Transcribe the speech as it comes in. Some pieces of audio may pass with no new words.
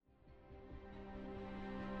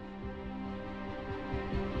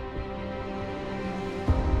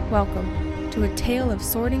Welcome to A Tale of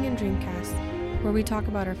Sorting and Dreamcast, where we talk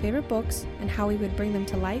about our favorite books and how we would bring them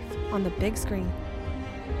to life on the big screen.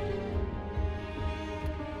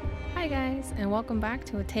 Hi guys, and welcome back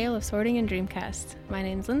to A Tale of Sorting and Dreamcast. My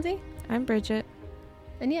name's Lindsay. I'm Bridget.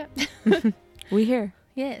 And yeah. We here.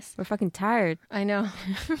 Yes. We're fucking tired. I know.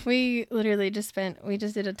 We literally we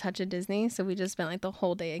just did a touch of Disney, so we just spent like the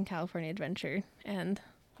whole day in California Adventure, and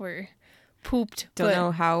we're pooped. Don't know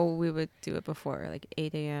how we would do it before, like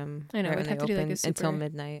 8 a.m. I know, right we'd have to do like a super... until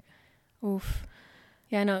midnight. Oof.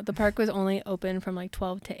 Yeah, no, the park was only open from like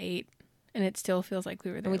 12 to 8, and it still feels like we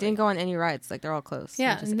were there. And we didn't go on any rides. Like, they're all closed.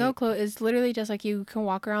 Yeah, no close. It's literally just like you can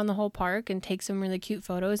walk around the whole park and take some really cute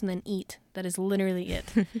photos and then eat. That is literally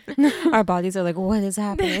it. Our bodies are like, what is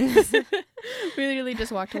happening? We literally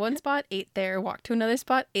just walked to one spot, ate there, walked to another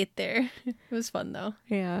spot, ate there. It was fun though.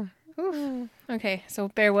 Yeah. Oof. Okay, so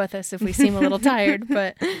bear with us if we seem a little tired,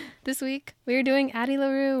 but this week we are doing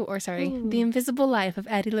The Invisible Life of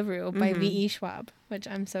Addie LaRue by V.E. Schwab, which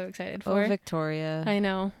I'm so excited for. Oh, Victoria. I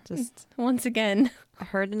know. Just once again. A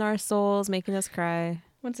hurt in our souls, making us cry.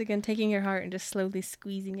 Once again, taking your heart and just slowly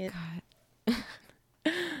squeezing it. God.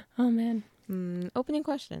 Oh, man. Opening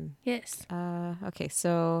question. Yes. Okay,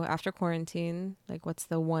 so after quarantine, like, what's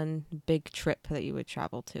the one big trip that you would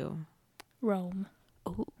travel to? Rome.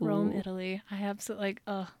 Ooh. Rome, Italy. I absolutely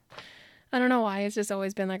I don't know why. It's just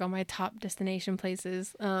always been like on my top destination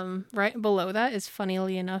places. Right below that is,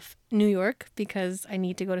 funnily enough, New York, because I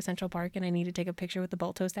need to go to Central Park and I need to take a picture with the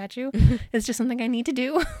Balto statue. It's just something I need to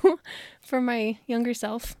do for my younger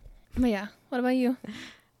self. But yeah, what about you?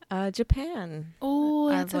 Japan. Oh,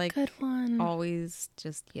 that's a good one. Always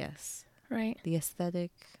just yes. Right. The aesthetic.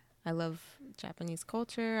 I love Japanese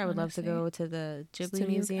culture. I would love to go to the Ghibli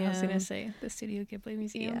Museum. I was going to say the Studio Ghibli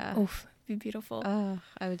Museum. Yeah. Oof, it'd be beautiful.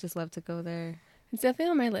 I would just love to go there. It's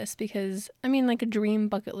definitely on my list because, I mean, like a dream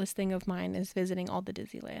bucket list thing of mine is visiting all the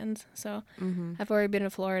Disneylands. So I've already been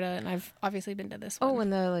to Florida and I've obviously been to this one. Oh,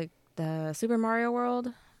 and the Super Mario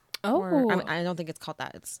World. Oh. I don't think it's called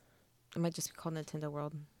that. It might just be called Nintendo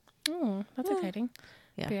World. Oh, that's exciting.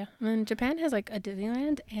 Yeah. But yeah. And then Japan has like a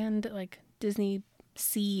Disneyland and like Disney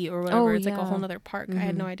Sea or whatever. It's like a whole nother park. I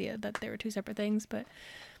had no idea that they were two separate things, but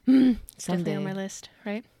it's definitely on my list,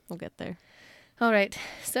 right? We'll get there. All right.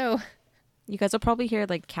 So you guys will probably hear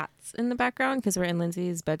like cats in the background because we're in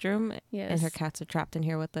Lindsay's bedroom. Yes. And her cats are trapped in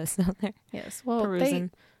here with us down there. Yes. Well,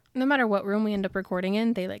 no matter what room we end up recording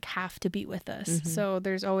in, they like have to be with us. So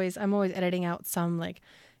I'm always editing out some like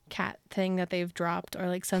cat thing that they've dropped or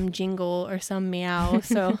like some jingle or some meow.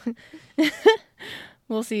 So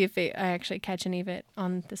we'll see if I actually catch any of it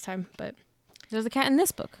on this time. But there's a cat in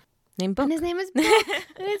this book named Book. And his name is Book.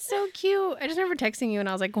 And it's so cute. I just remember texting you and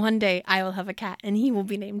I was like, one day I will have a cat and he will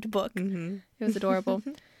be named Book. It was adorable.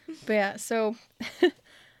 But yeah, so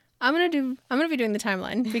I'm gonna be doing the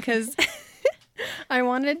timeline because I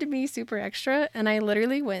wanted it to be super extra and I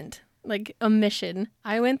literally went like a mission.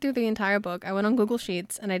 I went through the entire book. I went on Google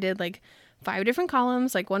Sheets and I did like 5 different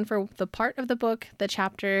columns, like one for the part of the book, the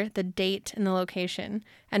chapter, the date, and the location,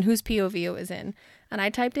 and whose POV it was in. And I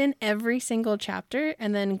typed in every single chapter,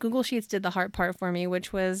 and then Google Sheets did the hard part for me,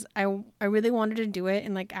 which was I really wanted to do it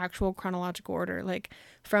in like actual chronological order, like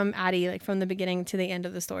from Addie, like from the beginning to the end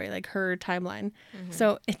of the story, like her timeline.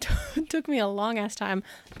 So it took me a long ass time,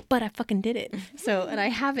 but I fucking did it. So, and I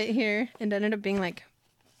have it here, and it ended up being like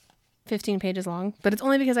 15 pages long, but it's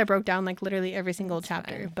only because I broke down like literally every single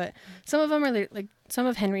chapter. Fine. But some of them are like some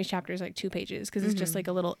of Henry's chapters like 2 pages because it's just like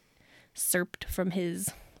a little excerpt from his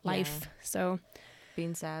life. So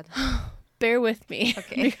being sad. Bear with me,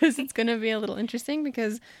 okay? Because it's gonna be a little interesting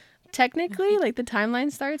because technically like the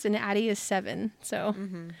timeline starts and Addie is 7. So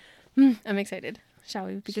I'm excited. Shall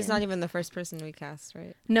we begin? She's not even the first person we cast,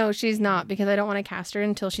 right? No, she's not, because I don't want to cast her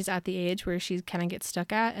until she's at the age where she kind of gets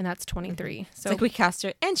stuck at, and that's 23. So it's like we cast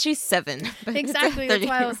her, and she's 7. Exactly. That's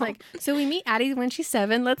why I was like, so we meet Addie when she's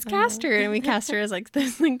 7. Let's cast her, and we cast her as like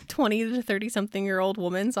this like 20 to 30 something year old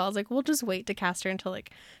woman. So I was like, we'll just wait to cast her until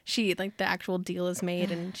like she like the actual deal is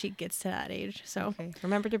made and she gets to that age. So okay.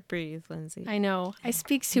 Remember to breathe, Lindsay. I know. I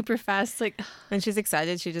speak super fast. Like when she's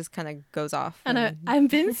excited, she just kind of goes off. And I've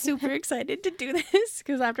been super excited to do this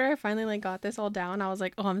because after I finally like got this all down, I was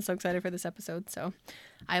like, oh, I'm so excited for this episode. So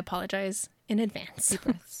I apologize in advance.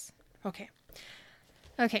 Okay.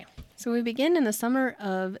 So we begin in the summer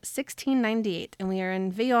of 1698 and we are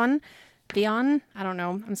in Vion. I don't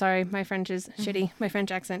know. I'm sorry. My French is shitty. My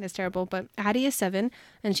French accent is terrible. But Addie is 7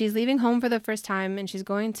 and she's leaving home for the first time and she's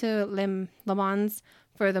going to Le Mans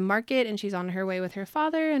for the market and she's on her way with her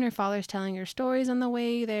father and her father's telling her stories on the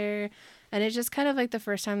way there. And it's just kind of like the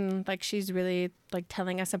first time like she's really like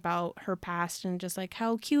telling us about her past and just like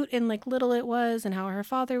how cute and like little it was and how her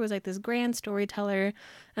father was like this grand storyteller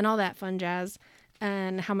and all that fun jazz.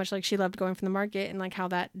 And how much like she loved going from the market and like how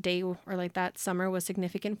that day or like that summer was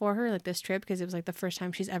significant for her, like this trip, because it was like the first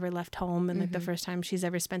time she's ever left home and like the first time she's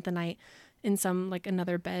ever spent the night in some like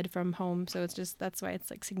another bed from home. So it's just, that's why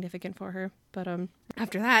it's like significant for her. But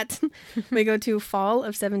after that, we go to fall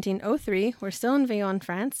of 1703. We're still in Villon,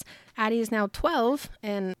 France. Addie is now 12,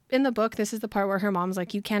 and in the book, this is the part where her mom's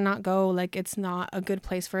like, you cannot go, like it's not a good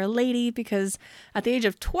place for a lady, because at the age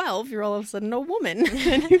of 12, you're all of a sudden a woman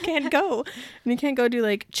and you can't go. And you can't go do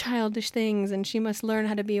like childish things, and she must learn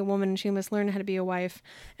how to be a woman, and she must learn how to be a wife.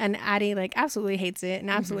 And Addie like absolutely hates it and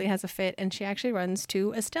absolutely has a fit, and she actually runs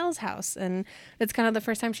to Estelle's house. And it's kind of the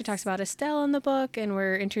first time she talks about Estelle in the book, and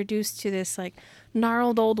we're introduced to this like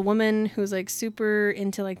gnarled old woman who's like super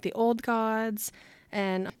into like the old gods.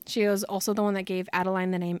 And she was also the one that gave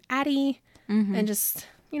Adeline the name Addie, and just,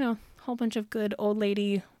 you know, a whole bunch of good old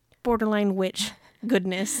lady, borderline witch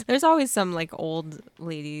goodness. There's always some like old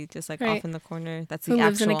lady just like off in the corner. That's the who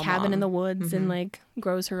lives in a actual cabin mom. in the woods and like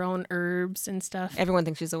grows her own herbs and stuff. Everyone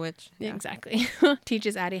thinks she's a witch. Yeah, exactly.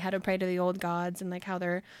 Teaches Addie how to pray to the old gods and like how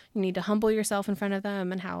you need to humble yourself in front of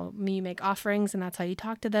them, and how you make offerings, and that's how you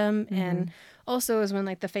talk to them. And also is when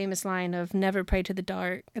like the famous line of never pray to the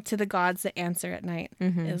gods that answer at night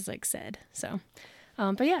is like said. So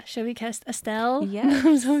but yeah, should we cast Estelle? Yes.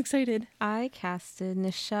 I'm so excited. I casted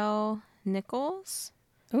Nichelle Nichols.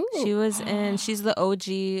 Ooh. She's the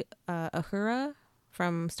OG Uhura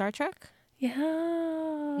from Star Trek.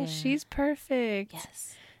 Yeah, she's perfect.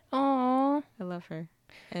 Yes. Aww. I love her.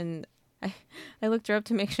 And I looked her up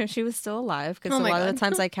to make sure she was still alive, because a lot God. of the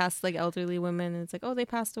times I cast like elderly women and it's like, oh, they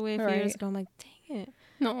passed away a few years ago. I'm like, dang it.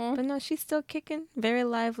 No. But no, she's still kicking. Very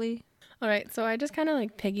lively. All right, so I just kind of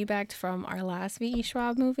like piggybacked from our last V.E.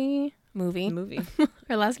 Schwab movie.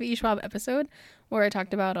 Our last V.E. Schwab episode where I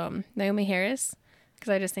talked about Naomi Harris, because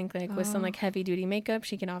I just think like with some like heavy duty makeup,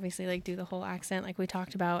 she can obviously like do the whole accent like we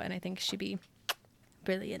talked about, and I think she'd be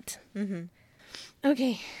brilliant.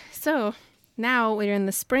 Okay, so now we're in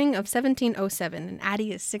the spring of 1707, and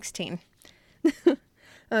Addie is 16.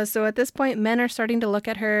 So at this point, men are starting to look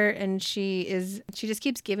at her, and she just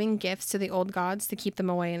keeps giving gifts to the old gods to keep them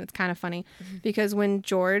away. And it's kind of funny because when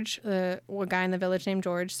George, a guy in the village named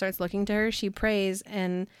George, starts looking to her, she prays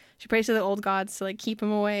to the old gods to like keep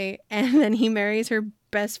him away. And then he marries her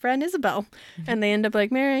best friend Isabel, and they end up like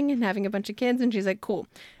marrying and having a bunch of kids. And she's like, cool.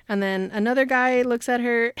 And then another guy looks at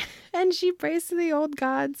her, and she prays to the old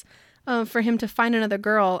gods for him to find another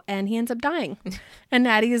girl, and he ends up dying. And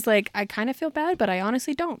Addie is like, I kind of feel bad, but I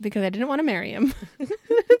honestly don't, because I didn't want to marry him.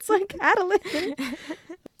 It's like, Adeline.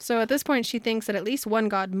 So at this point, she thinks that at least one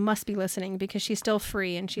god must be listening, because she's still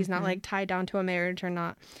free, and she's not like tied down to a marriage or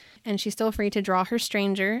not. And she's still free to draw her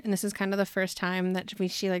stranger. And this is kind of the first time that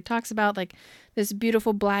she like talks about like this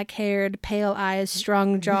beautiful black-haired, pale eyes,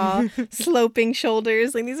 strong jaw, sloping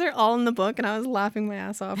shoulders. Like these are all in the book, and I was laughing my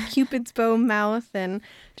ass off. Cupid's bow mouth, and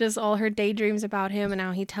just all her daydreams about him and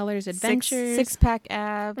how he tells her adventures. Six-pack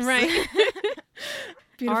abs. Right.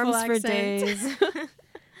 Beautiful Arms for accent. days.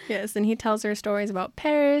 Yes, and he tells her stories about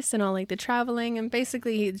Paris and all like the traveling, and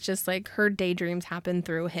basically it's just like her daydreams happen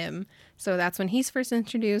through him. So that's when he's first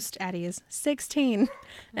introduced. Addie is 16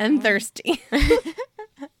 and thirsty.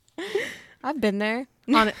 I've been there.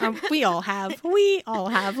 We all have.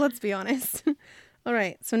 Let's be honest. All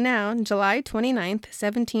right. So now, July 29th,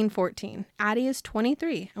 1714. Addie is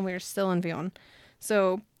 23, and we're still in Villon.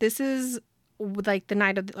 So this is like the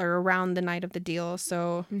night of or around the night of the deal.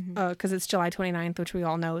 So because it's July 29th, which we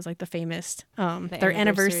all know is like the famous their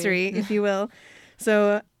anniversary, if you will.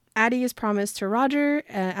 So Addie is promised to Roger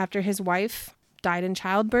after his wife died in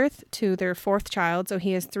childbirth to their fourth child. So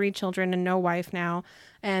he has 3 children and no wife now.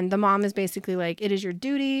 And the mom is basically like, it is your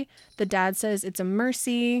duty. The dad says it's a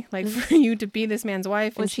mercy, like for you to be this man's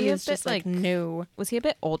wife. And she is just like, no. Was he a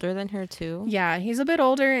bit older than her too? Yeah, he's a bit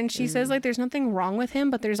older. And she says like, there's nothing wrong with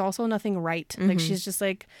him, but there's also nothing right. Like she's just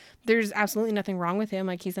like, there's absolutely nothing wrong with him.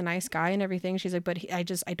 Like he's a nice guy and everything. She's like, but I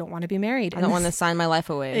don't want to be married. I don't want to sign my life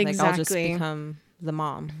away. Exactly. Like I'll just become the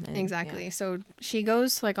mom. Exactly. Yeah. So she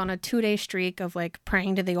goes like on a 2-day streak of like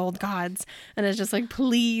praying to the old gods, and it's just like,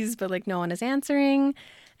 please, but like no one is answering.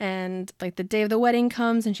 And like the day of the wedding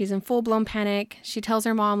comes, and she's in full-blown panic. She tells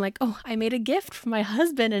her mom like, oh, I made a gift for my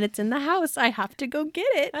husband and it's in the house. I have to go get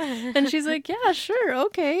it. And she's like, yeah, sure.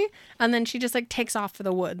 Okay. And then she just like takes off for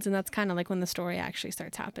the woods. And that's kind of like when the story actually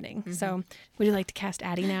starts happening. So would you like to cast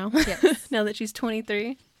Addie now? Yes. Now that she's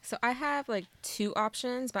 23? So I have like 2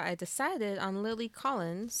 options, but I decided on Lily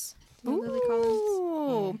Collins. Lily Collins.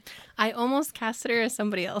 Ooh. Yeah. I almost casted her as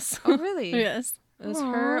somebody else. Oh, really? Yes. It was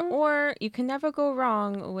her, or you can never go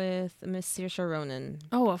wrong with Miss Saoirse Ronan.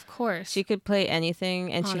 Oh, of course. She could play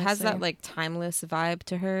anything, and honestly, she has that like timeless vibe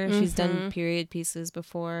to her. Mm-hmm. She's done period pieces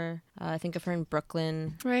before. I think of her in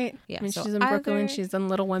Brooklyn. Right. Yeah. I mean, so she's in Brooklyn. She's done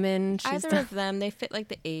Little Women. Either of them, they fit like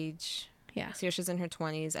the age. Yeah. Saoirse's in her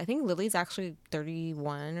 20s. I think Lily's actually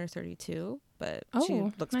 31 or 32, but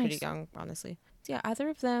she looks pretty young, honestly. So yeah, either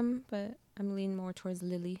of them, but I'm leaning more towards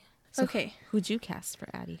Lily. So okay. Who'd you cast for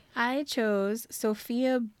Addie? I chose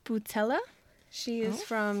Sophia Boutella. She is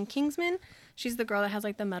from Kingsman. She's the girl that has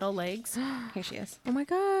like the metal legs. Here she is. Oh my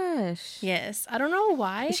gosh. Yes. I don't know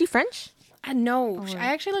why. Is she French? No.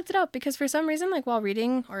 I actually looked it up because for some reason, like while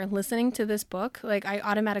reading or listening to this book, like I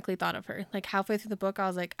automatically thought of her. Like halfway through the book, I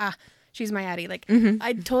was like, she's my Addie. Like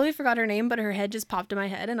I totally forgot her name, but her head just popped in my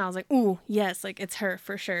head and I was like, ooh, yes, like it's her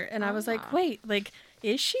for sure. And I was like, wait, like,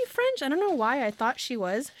 is she French? I don't know why I thought she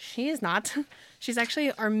was. She is not. She's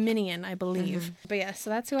actually Armenian, I believe. But yeah, so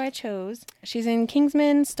that's who I chose. She's in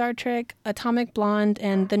Kingsman, Star Trek, Atomic Blonde,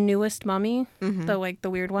 and The Newest Mummy. The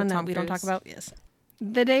weird one that we don't talk about. Yes.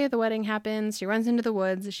 The day of the wedding happens. She runs into the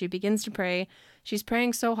woods. She begins to pray. She's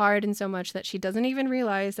praying so hard and so much that she doesn't even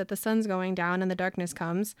realize that the sun's going down and the darkness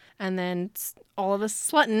comes. And then all of a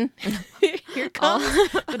sudden, here comes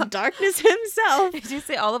the darkness himself. Did you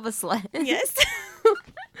say all of a sudden? Yes.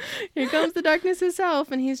 Here comes the darkness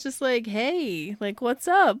himself, and he's just like, hey, like, what's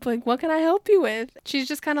up? Like, what can I help you with? She's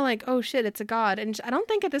just kind of like, oh, shit, it's a god. And I don't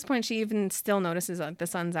think at this point she even still notices like the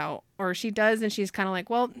sun's out. Or she does, and she's kind of like,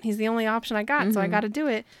 well, he's the only option I got, so I got to do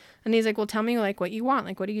it. And he's like, well, tell me, like, what you want.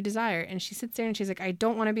 Like, what do you desire? And she sits there, and she's like, I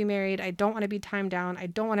don't want to be married. I don't want to be timed down. I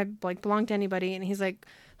don't want to, like, belong to anybody. And he's like,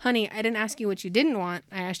 honey, I didn't ask you what you didn't want.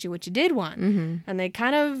 I asked you what you did want. And they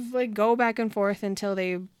kind of, like, go back and forth until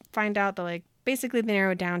they find out that, like, basically they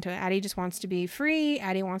narrow it down to Addie just wants to be free.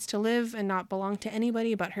 Addie wants to live and not belong to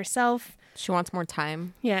anybody but herself. She wants more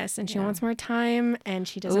time. Yes, and she wants more time, and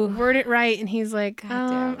she doesn't word it right. And he's like,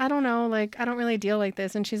 I don't know, like, I don't really deal like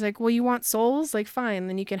this. And she's like, well, you want souls? Like, fine,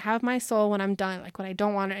 then you can have my soul when I'm done. Like, when I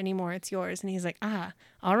don't want it anymore, it's yours. And he's like,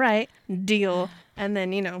 all right, deal. And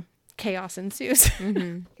then, you know, chaos ensues.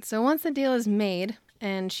 So once the deal is made,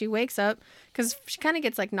 and she wakes up, because she kind of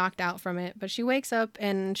gets, like, knocked out from it, but she wakes up,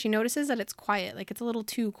 and she notices that it's quiet. Like, it's a little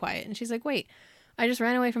too quiet. And she's like, wait, I just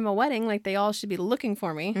ran away from a wedding. Like, they all should be looking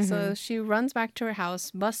for me. So she runs back to her house,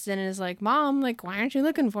 busts in, and is like, Mom, like, why aren't you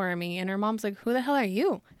looking for me? And her mom's like, who the hell are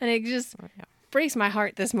you? And it just breaks my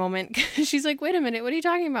heart this moment. She's like, wait a minute, what are you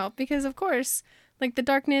talking about? Because, of course, like, the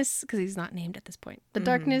darkness, because he's not named at this point, the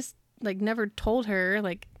darkness, like, never told her,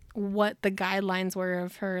 like, what the guidelines were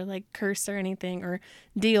of her, like, curse or anything, or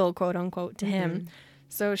deal, quote unquote, to him.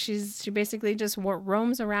 So she basically just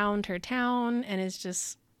roams around her town and is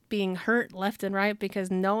just being hurt left and right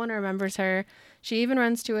because no one remembers her. She even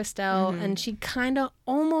runs to Estelle, and she kind of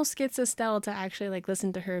almost gets Estelle to actually, like,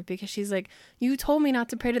 listen to her, because she's like, you told me not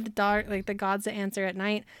to pray to the dark, like, the gods that answer at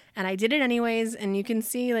night, and I did it anyways. And you can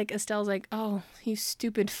see, like, Estelle's like, oh, you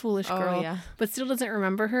stupid, foolish girl, but still doesn't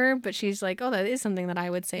remember her. But she's like, oh, that is something that I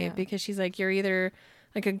would say, because she's like, you're either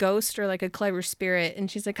like a ghost or like a clever spirit.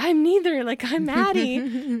 And she's like, I'm neither, like, I'm Addie.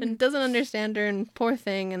 And doesn't understand her, and poor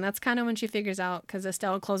thing. And that's kind of when she figures out, because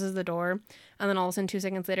Estelle closes the door, and then all of a sudden 2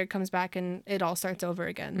 seconds later comes back and it all starts over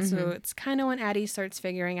again. So it's kind of when Addie starts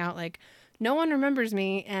figuring out, like, no one remembers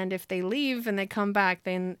me, and if they leave and they come back,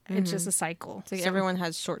 then it's just a cycle. So everyone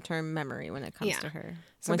has short-term memory when it comes to her,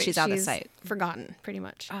 when she's out of sight. Forgotten, pretty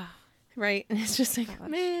much. Right? And it's just like,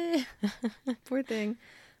 meh. Poor thing.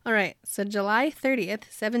 All right, so July 30th,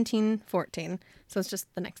 1714. So it's just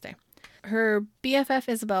the next day. Her BFF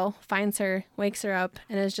Isabel finds her, wakes her up,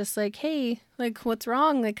 and is just like, hey, like, what's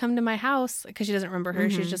wrong? Like, come to my house. Because she doesn't remember her.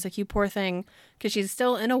 She's just like, you poor thing. Because she's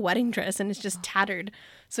still in a wedding dress and it's just tattered.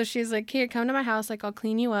 So she's like, here, come to my house. Like, I'll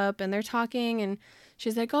clean you up. And they're talking, and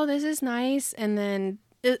she's like, oh, this is nice. And then,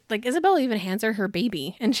 like, Isabel even hands her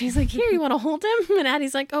baby. And she's like, here, you want to hold him? And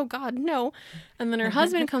Addie's like, oh, God, no. And then her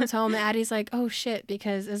husband comes home, and Addie's like, oh, shit.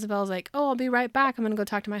 Because Isabel's like, oh, I'll be right back. I'm going to go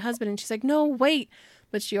talk to my husband. And she's like, no, wait.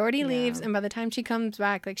 But she already leaves, and by the time she comes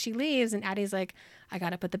back, like, she leaves, and Addie's like, I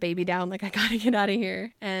gotta put the baby down, like, I gotta get out of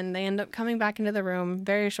here. And they end up coming back into the room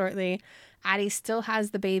very shortly. Addie still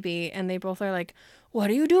has the baby, and they both are like, what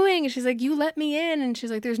are you doing? And she's like, you let me in. And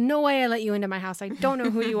she's like, there's no way I let you into my house. I don't know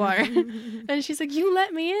who you are. And she's like, you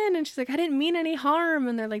let me in. And she's like, I didn't mean any harm.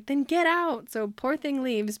 And they're like, then get out. So poor thing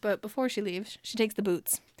leaves, but before she leaves, she takes the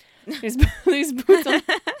boots. There's boots on.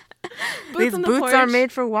 These boots are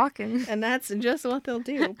made for walking. And that's just what they'll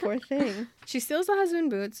do. Poor thing. She steals the husband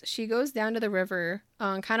boots. She goes down to the river,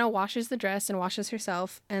 kind of washes the dress and washes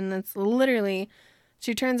herself. And that's literally,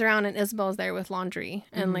 she turns around and Isabel's there with laundry.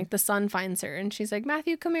 And like the son finds her. And she's like,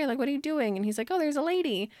 Matthew, come here. Like, what are you doing? And he's like, oh, there's a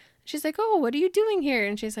lady. She's like, oh, what are you doing here?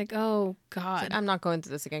 And she's like, oh, God. Like, I'm not going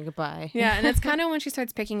through this again. Goodbye. Yeah, and it's kind of when she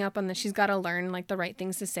starts picking up on that she's got to learn, like, the right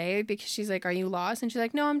things to say because she's like, are you lost? And she's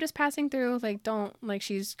like, no, I'm just passing through. Like, don't, like,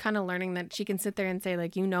 she's kind of learning that she can sit there and say,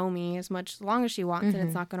 like, you know me as long as she wants and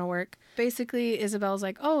it's not going to work. Basically, Isabel's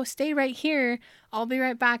like, oh, stay right here. I'll be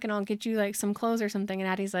right back and I'll get you, like, some clothes or something. And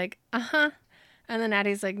Addie's like, uh-huh. And then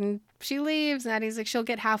Addie's like, she leaves. And Addie's like, she'll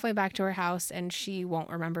get halfway back to her house and she won't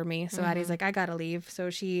remember me. So Addie's like, I got to leave. So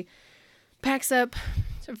she packs up.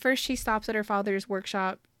 So first she stops at her father's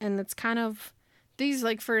workshop, and it's kind of these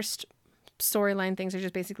like first storyline things are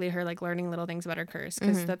just basically her like learning little things about her curse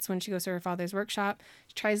because that's when she goes to her father's workshop.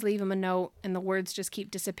 She tries to leave him a note and the words just keep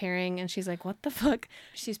disappearing and she's like, what the fuck?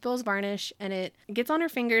 She spills varnish and it gets on her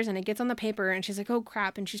fingers and it gets on the paper and she's like, oh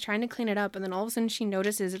crap, and she's trying to clean it up and then all of a sudden she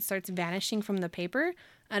notices it starts vanishing from the paper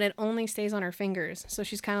and it only stays on her fingers. So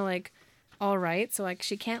she's kind of like, all right, so like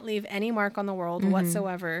she can't leave any mark on the world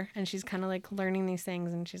whatsoever, and she's kind of like learning these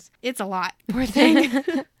things, and it's a lot. Poor thing.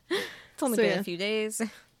 It's only been a few days.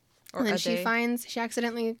 Or and then a day. She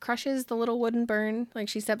accidentally crushes the little wooden burn. Like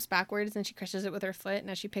she steps backwards and she crushes it with her foot, and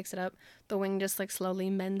as she picks it up, the wing just like slowly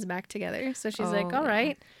mends back together. So she's like, all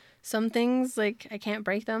right, some things like I can't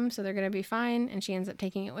break them, so they're gonna be fine. And she ends up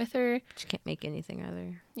taking it with her. She can't make anything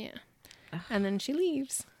either. Yeah, and then she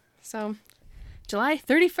leaves. So. July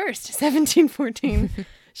 31st, 1714.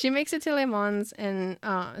 She makes it to Le Mans, and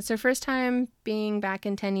it's her first time being back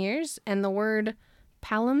in 10 years, and the word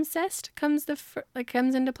palimpsest comes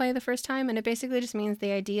into play the first time, and it basically just means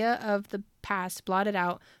the idea of the past blotted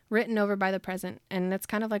out, written over by the present, and it's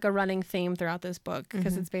kind of like a running theme throughout this book,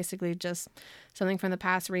 because it's basically just something from the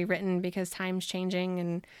past rewritten because time's changing,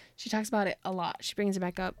 and she talks about it a lot. She brings it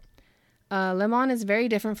back up. Le Mans is very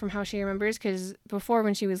different from how she remembers because before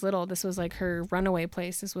when she was little, this was like her runaway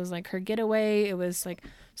place. This was like her getaway. It was like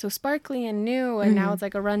so sparkly and new, and now it's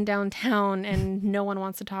like a rundown town and no one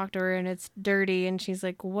wants to talk to her and it's dirty and she's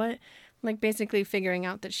like, what? Like basically figuring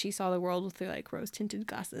out that she saw the world through like rose-tinted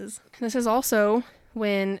glasses. This is also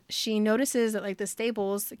when she notices that like the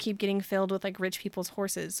stables keep getting filled with like rich people's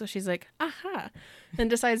horses. So she's like, aha, and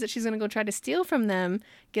decides that she's going to go try to steal from them,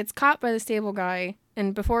 gets caught by the stable guy.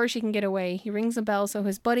 And before she can get away, he rings a bell. So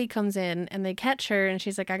his buddy comes in and they catch her and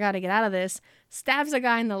she's like, I got to get out of this, stabs a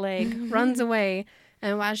guy in the leg, runs away.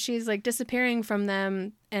 And while she's like disappearing from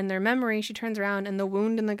them and their memory, she turns around and the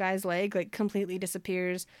wound in the guy's leg like completely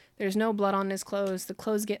disappears. There's no blood on his clothes. The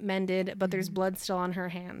clothes get mended, but there's blood still on her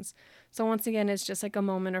hands. So once again, it's just like a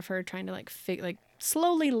moment of her trying to like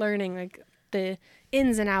slowly learning like the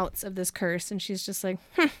ins and outs of this curse. And she's just like,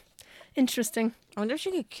 interesting. I wonder if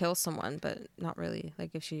she could kill someone, but not really. Like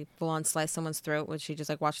if she full on slice someone's throat, would she just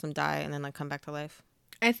like watch them die and then like come back to life?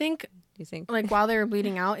 I think. You think? Like while they were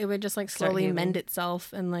bleeding out, it would just like slowly mend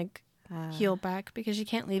itself and like heal back because she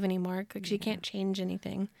can't leave any mark. Like she can't change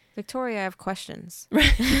anything. Victoria, I have questions.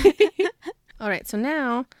 All right. So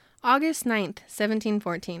now August 9th,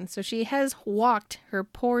 1714. So she has walked her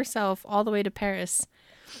poor self all the way to Paris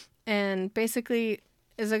and basically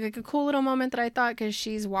is like a cool little moment that I thought because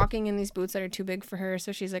she's walking in these boots that are too big for her.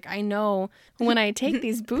 So she's like, I know when I take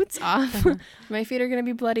these boots off, my feet are going to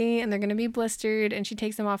be bloody and they're going to be blistered. And she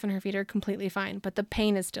takes them off and her feet are completely fine. But the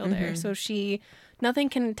pain is still there. So nothing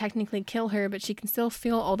can technically kill her, but she can still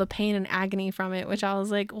feel all the pain and agony from it, which I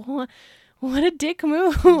was like, what a dick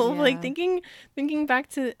move. Yeah. Like thinking back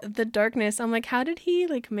to the darkness, I'm like, how did he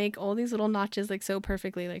like make all these little notches like so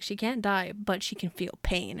perfectly? Like she can't die, but she can feel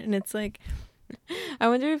pain. And it's like, I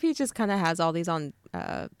wonder if he just kind of has all these on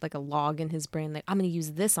like a log in his brain. Like, I'm going to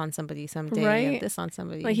use this on somebody someday. Right? This on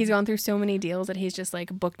somebody. Like he's gone through so many deals that he's just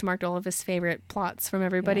like bookmarked all of his favorite plots from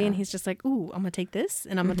everybody. Yeah. And he's just like, ooh, I'm going to take this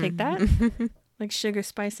and I'm going to take that. Like sugar,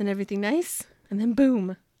 spice, and everything nice. And then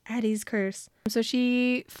boom. Addie's curse. So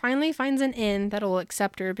she finally finds an inn that will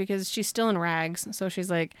accept her because she's still in rags. So she's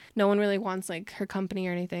like, no one really wants like her company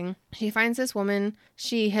or anything. She finds this woman.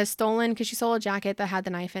 She has stolen because she stole a jacket that had the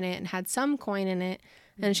knife in it and had some coin in it.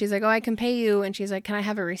 And she's like, oh, I can pay you. And she's like, can I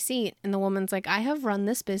have a receipt? And the woman's like, I have run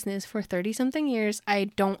this business for 30 something years. I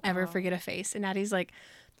don't ever forget a face. And Addie's like,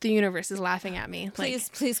 the universe is laughing at me. Please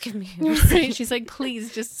give me a receipt. She's like,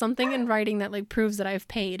 please, just something in writing that like proves that I've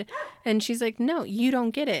paid. And she's like, no, you don't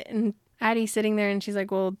get it. And Addie's sitting there and she's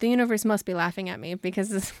like, well, the universe must be laughing at me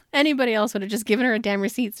because anybody else would have just given her a damn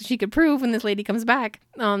receipt so she could prove when this lady comes back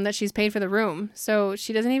that she's paid for the room. So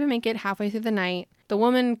she doesn't even make it halfway through the night. The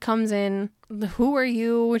woman comes in. Who are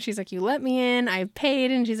you? She's like, you let me in. I paid.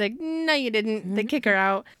 And she's like, no, you didn't. Mm-hmm. They kick her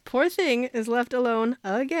out. Poor thing is left alone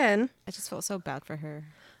again. I just felt so bad for her.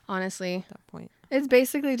 Honestly. At that point. It's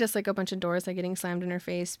basically just like a bunch of doors like getting slammed in her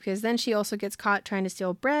face because then she also gets caught trying to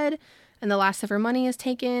steal bread. And the last of her money is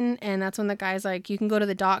taken. And that's when the guy's like, you can go to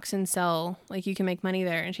the docks and sell. Like, you can make money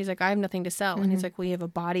there. And she's like, I have nothing to sell. Mm-hmm. And he's like, well, you have a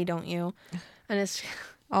body, don't you? And it's...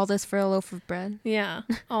 all this for a loaf of bread? Yeah.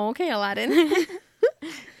 Oh, okay, Aladdin.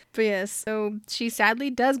 But yes, so she sadly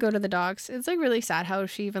does go to the docks. It's like really sad how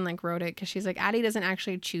she even like wrote it because she's like, Addie doesn't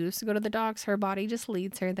actually choose to go to the docks. Her body just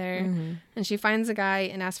leads her there. Mm-hmm. And she finds a guy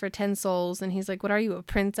and asks for 10 souls. And he's like, what are you, a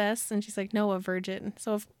princess? And she's like, no, a virgin.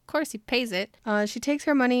 So of course he pays it. She takes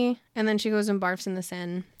her money and then she goes and barfs in the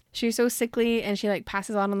Seine. She's so sickly and she like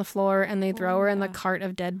passes out on the floor and they throw her in the cart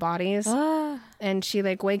of dead bodies. And she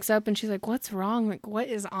like wakes up and she's like, what's wrong? Like, what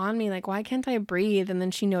is on me? Like, why can't I breathe? And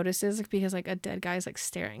then she notices like, because like a dead guy's like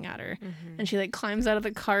staring at her. Mm-hmm. And she like climbs out of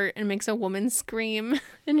the cart and makes a woman scream.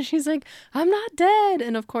 And she's like, I'm not dead.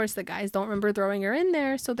 And of course the guys don't remember throwing her in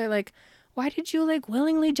there. So they're like, why did you like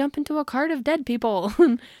willingly jump into a cart of dead people?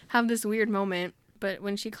 And have this weird moment. But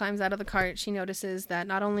when she climbs out of the cart, she notices that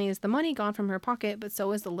not only is the money gone from her pocket, but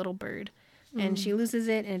so is the little bird. And she loses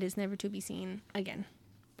it, and it is never to be seen again.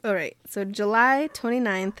 All right. So July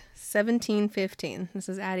 29th, 1715. This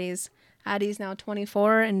is Addie's. Addie's now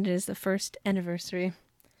 24, and it is the first anniversary.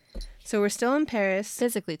 So we're still in Paris.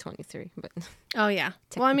 Physically 23, but... Oh, yeah.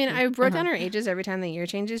 Well, I mean, I wrote down our ages every time the year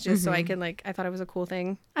changes, just so I could, like, I thought it was a cool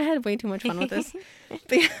thing. I had way too much fun with this.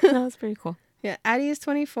 But yeah. That was pretty cool. Yeah, Addie is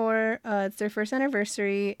 24. It's their first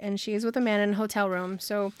anniversary, and she is with a man in a hotel room.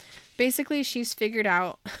 So basically, she's figured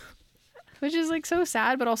out, which is like so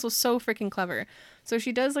sad, but also so freaking clever. So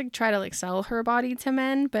she does like try to like sell her body to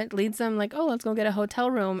men, but leads them like, oh, let's go get a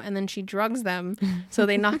hotel room. And then she drugs them so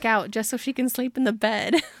they knock out just so she can sleep in the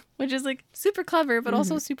bed, which is like super clever, but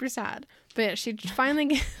also super sad. But yeah, she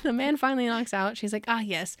finally, the man finally knocks out. She's like, ah,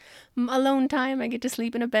 yes, alone time. I get to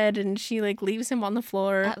sleep in a bed. And she like leaves him on the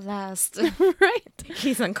floor. At last. Right.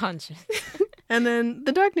 He's unconscious. And then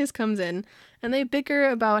the darkness comes in and they bicker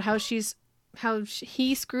about how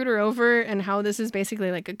he screwed her over and how this is basically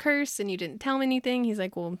like a curse and you didn't tell me anything. He's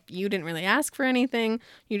like, well, you didn't really ask for anything.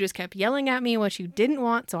 You just kept yelling at me what you didn't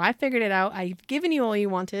want. So I figured it out. I've given you all you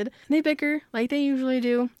wanted. And they bicker like they usually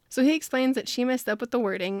do. So he explains that she messed up with the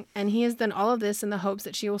wording and he has done all of this in the hopes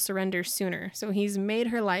that she will surrender sooner. So he's made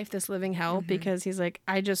her life this living hell because he's like,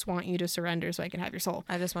 I just want you to surrender so I can have your soul.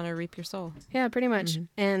 I just want to reap your soul. Yeah, pretty much.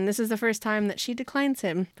 And this is the first time that she declines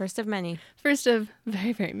him. First of many. First of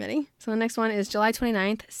very, very many. So the next one is July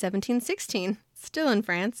 29th, 1716. Still in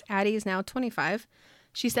France. Addie is now 25.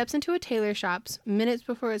 She steps into a tailor shop minutes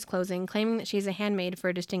before its closing, claiming that she's a handmaid for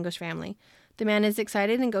a distinguished family. The man is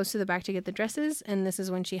excited and goes to the back to get the dresses, and this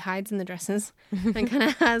is when she hides in the dresses and kind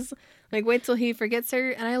of has, like, wait till he forgets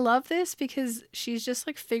her. And I love this because she's just,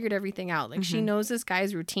 like, figured everything out. Like, she knows this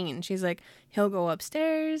guy's routine. She's like, he'll go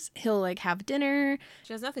upstairs, he'll, like, have dinner.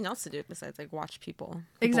 She has nothing else to do besides, like, watch people.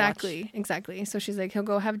 Exactly. So she's like, he'll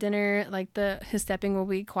go have dinner, like, his stepping will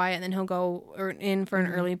be quiet, and then he'll go in for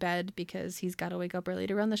an early bed because he's got to wake up early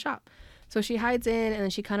to run the shop. So she hides in, and then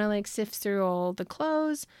she kind of, like, sifts through all the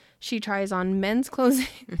clothes. She tries on men's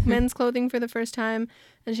clothing for the first time.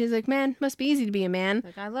 And she's like, man, must be easy to be a man.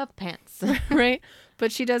 Like, I love pants. Right?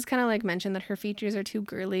 But she does kind of, like, mention that her features are too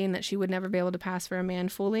girly and that she would never be able to pass for a man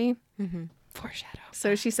fully. Foreshadow.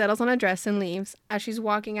 So she settles on a dress and leaves. As she's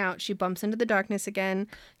walking out, she bumps into the darkness again.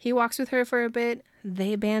 He walks with her for a bit.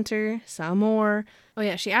 They banter some more. Oh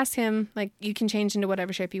yeah, she asks him, like, you can change into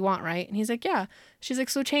whatever shape you want, right? And he's like, yeah. She's like,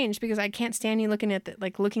 so change because I can't stand you looking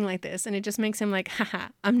like this. And it just makes him like, haha,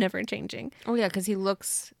 I'm never changing. Oh yeah, because he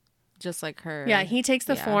looks just like her. Yeah, he takes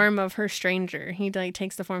the form of her stranger. He like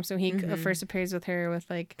takes the form, so he first appears with her with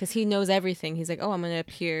like, because he knows everything. He's like, oh, I'm gonna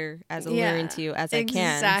appear as alluring to you as I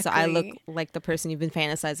can, so I look like the person you've been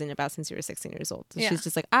fantasizing about since you were 16 years old. So she's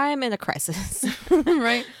just like, I'm in a crisis.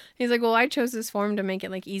 Right. He's like, well, I chose this form to make it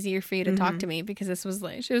like easier for you to talk to me because this was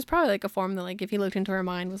like, it was probably like a form that like if he looked into her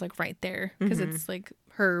mind was like right there because it's like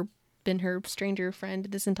been her stranger friend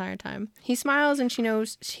this entire time. He smiles and she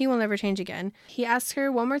knows he will never change again. He asks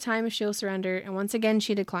her one more time if she'll surrender, and once again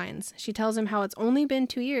she declines. She tells him how it's only been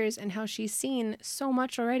 2 years and how she's seen so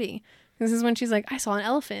much already. This is when she's like, I saw an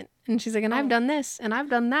elephant. And she's like, and I've done this and I've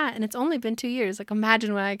done that. And it's only been 2 years. Like,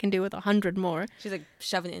 imagine what I can do with 100 more. She's like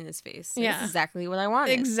shoving it in his face. Yeah. That's exactly what I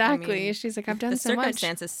wanted. Exactly. I mean, she's like, I've done so much. The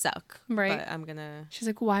circumstances suck. Right. But I'm going to. She's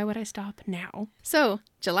like, why would I stop now? So,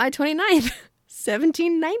 July 29th,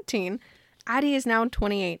 1719. Addie is now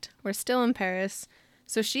 28. We're still in Paris.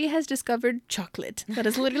 So she has discovered chocolate. That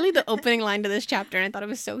is literally the opening line to this chapter, and I thought it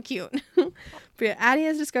was so cute. But yeah, Addie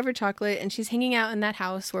has discovered chocolate, and she's hanging out in that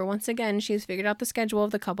house where, once again, she's figured out the schedule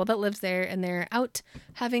of the couple that lives there, and they're out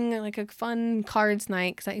having like a fun cards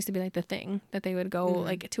night, because that used to be like the thing, that they would go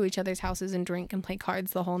like to each other's houses and drink and play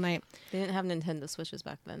cards the whole night. They didn't have Nintendo Switches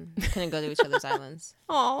back then. They couldn't go to each other's islands.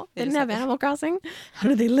 Oh, they didn't have Animal Crossing? How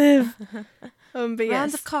do they live? But yes.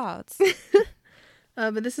 Rounds of cards.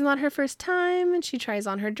 But this is not her first time, and she tries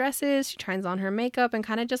on her dresses, she tries on her makeup, and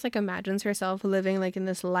kind of just like imagines herself living like in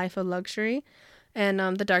this life of luxury. And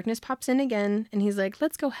the darkness pops in again, and he's like,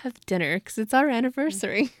 let's go have dinner, because it's our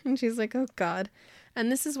anniversary. And she's like, oh God.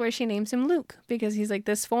 And this is where she names him Luke, because he's like,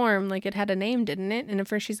 this form, like it had a name, didn't it? And at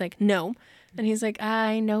first she's like, no. And he's like,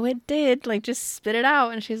 I know it did, like just spit it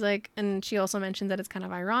out. And she's like, and she also mentions that it's kind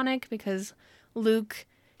of ironic because Luke...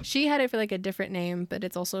 She had it for like a different name, but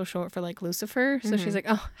it's also short for like Lucifer. So she's like,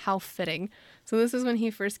 oh, how fitting. So this is when he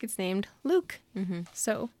first gets named Luke.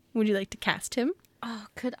 So would you like to cast him? Oh,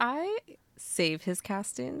 could I save his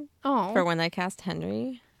casting? Oh. For when I cast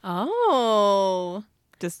Henry? Oh.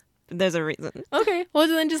 Just, there's a reason. Okay. Well,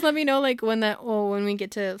 then just let me know like when we get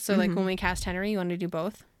to, so like when we cast Henry, you want to do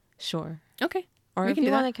both? Sure. Okay. Or we if you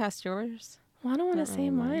want to cast yours. Well, I don't want to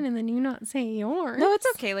say mine and then you not say yours. No, it's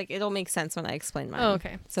okay. Like, it'll make sense when I explain mine. Oh,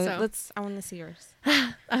 okay. So I want to see yours.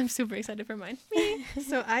 I'm super excited for mine.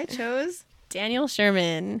 So I chose Daniel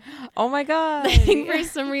Sherman. Oh my God. I think for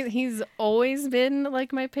some reason he's always been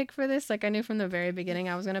like my pick for this. Like I knew from the very beginning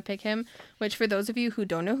I was going to pick him, which for those of you who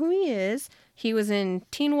don't know who he is, he was in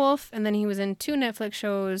Teen Wolf and then he was in 2 Netflix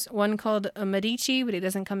shows, one called Medici, but he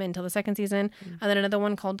doesn't come in until the 2nd season, and then another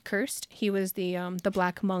one called Cursed. He was the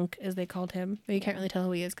Black Monk as they called him. But you can't really tell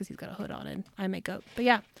who he is because he's got a hood on and eye makeup. But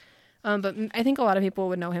yeah. But I think a lot of people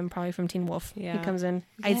would know him probably from Teen Wolf. Yeah. He comes in.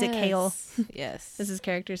 Yes. Isaac Hale. Yes. Is his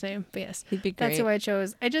character's name. But yes. He'd be great. That's who I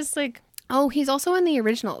chose. I just like... Oh, he's also in the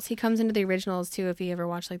originals. He comes into the originals too. If you ever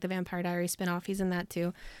watch like the Vampire Diaries spinoff, he's in that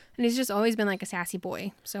too. And he's just always been like a sassy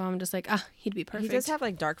boy. So I'm just like, he'd be perfect. He does have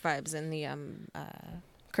like dark vibes in the...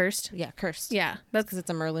 Cursed? Yeah, Cursed. Yeah. That's because it's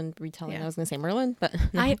a Merlin retelling. Yeah. I was going to say Merlin, but...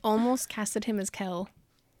 No. I almost casted him as Kel.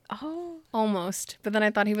 Oh. Almost. But then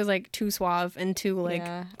I thought he was like too suave and too like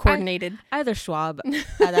coordinated. Either Schwab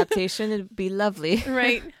adaptation would be lovely.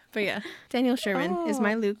 Right. But yeah, Daniel Sherman is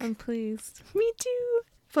my Luke. I'm pleased. Me too.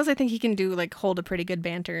 Plus I think he can hold a pretty good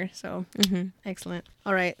banter. So excellent.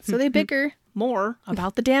 All right. So they bicker more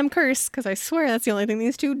about the damn curse because I swear that's the only thing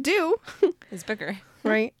these two do. Is bicker.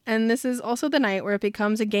 Right. And this is also the night where it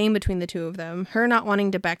becomes a game between the two of them. Her not wanting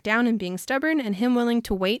to back down and being stubborn, and him willing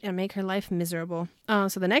to wait and make her life miserable.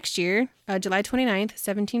 So the next year, July 29th,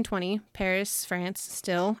 1720, Paris, France,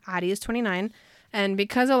 still, Addie is 29. And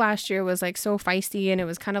because of last year was like so feisty and it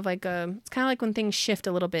was kind of like it's kind of like when things shift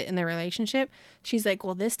a little bit in their relationship, she's like,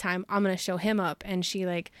 well, this time I'm going to show him up. And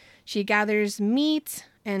she gathers meat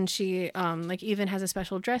and she even has a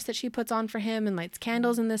special dress that she puts on for him and lights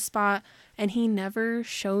candles in this spot. And he never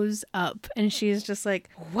shows up. And she's just like,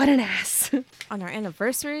 what an ass. On our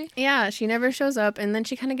anniversary? Yeah, she never shows up. And then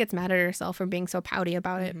she kind of gets mad at herself for being so pouty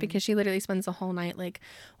about it because she literally spends the whole night like,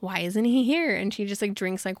 why isn't he here? And she just like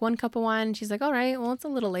drinks like 1 cup of wine. And she's like, all right, well, it's a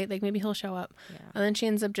little late. Like maybe he'll show up. Yeah. And then she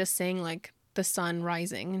ends up just saying like the sun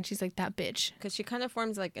rising. And she's like, that bitch. Because she kind of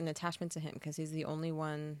forms like an attachment to him because he's the only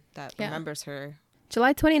one that remembers her.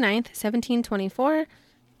 July 29th, 1724.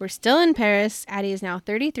 We're still in Paris. Addie is now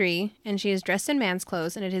 33, and she is dressed in man's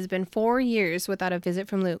clothes, and it has been 4 years without a visit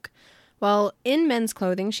from Luke. Well, in men's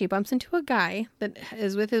clothing, she bumps into a guy that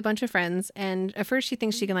is with a bunch of friends, and at first she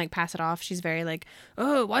thinks she can, like, pass it off. She's very, like,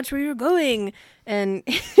 oh, watch where you're going, and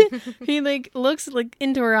he, like, looks, like,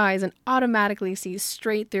 into her eyes and automatically sees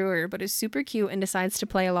straight through her, but is super cute and decides to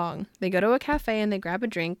play along. They go to a cafe, and they grab a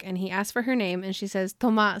drink, and he asks for her name, and she says,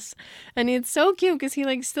 Tomas, and it's so cute, because he,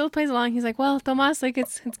 like, still plays along. He's like, well, Tomas, like,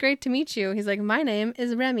 it's great to meet you. He's like, my name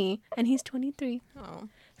is Remy, and he's 23. Oh.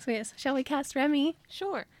 So, yes, shall we cast Remy?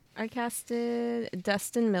 Sure. I casted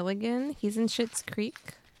Dustin Milligan. He's in Schitt's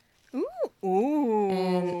Creek. Ooh.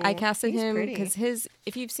 And I casted him because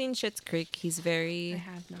if you've seen Schitt's Creek, he's very... I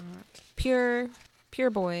have not. Pure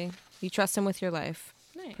boy. You trust him with your life.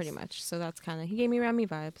 Nice. Pretty much. So that's kind of... He gave me Remy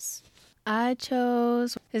vibes. I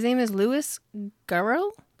chose... His name is Louis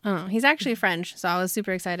Garrel. Oh, he's actually French, so I was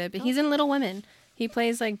super excited. But he's in Little Women. He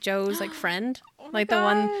plays like Joe's like friend. Oh like the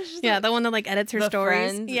one that like edits her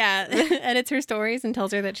stories. Friend. Yeah, edits her stories and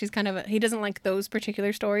tells her that she's kind of he doesn't like those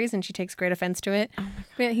particular stories, and she takes great offense to it. Oh my God.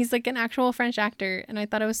 But yeah, he's like an actual French actor, and I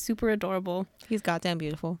thought it was super adorable. He's goddamn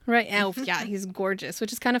beautiful. Right. Oh, yeah, he's gorgeous,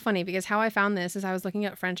 which is kind of funny because how I found this is I was looking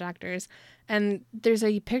at French actors, and there's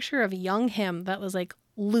a picture of young him that was like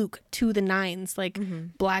Luke to the nines, like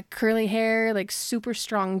black curly hair, like super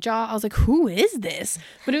strong jaw. I was like, who is this?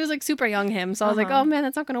 But it was like super young him. So I was like, oh man,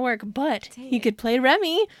 that's not going to work. But he could play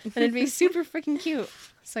Remy and it'd be super freaking cute.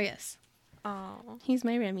 So yes. Oh, he's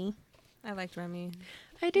my Remy. I liked Remy.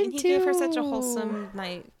 I did too. He gave her such a wholesome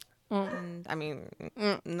night. And I mean,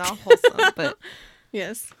 not wholesome, but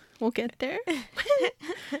yes. We'll get there.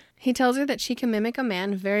 He tells her that she can mimic a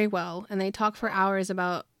man very well, and they talk for hours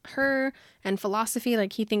about her and philosophy.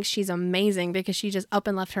 Like, he thinks she's amazing because she just up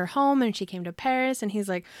and left her home and she came to Paris, and he's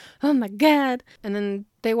like, oh my God. And then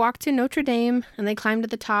they walk to Notre Dame and they climb to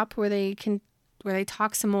the top where they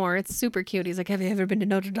talk some more. It's super cute. He's like, have you ever been to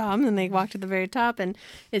Notre Dame? And they walk to the very top, and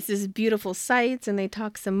it's this beautiful sights, and they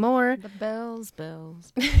talk some more. The bells.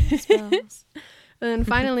 And then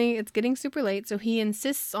finally, it's getting super late, so he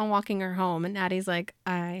insists on walking her home. And Addie's like,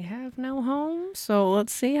 I have no home, so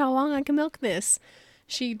let's see how long I can milk this.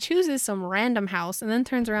 She chooses some random house and then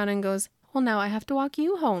turns around and goes, well, now I have to walk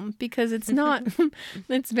you home because it's not,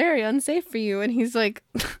 it's very unsafe for you. And he's like,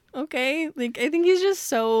 okay. Like, I think he's just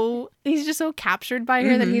so captured by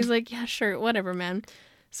her that he's like, yeah, sure, whatever, man.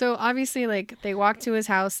 So obviously, like, they walk to his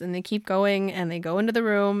house and they keep going and they go into the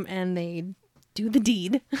room and they do the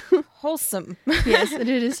deed. Wholesome. Yes, and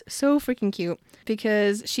it is so freaking cute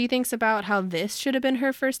because she thinks about how this should have been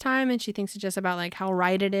her first time, and she thinks just about like how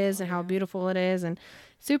right it is and how beautiful it is, and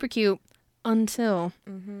super cute until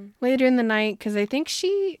later in the night, because I think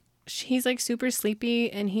he's like super sleepy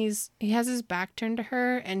and he has his back turned to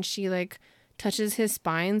her, and she like touches his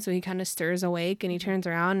spine, so he kind of stirs awake and he turns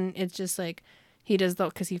around, and it's just like he does though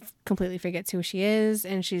because he completely forgets who she is,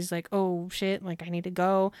 and she's like, oh shit, like I need to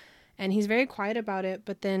go. And he's very quiet about it,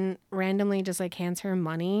 but then randomly just like hands her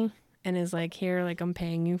money and is like, here, like I'm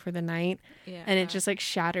paying you for the night. Yeah. And it just like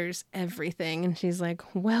shatters everything. And she's like,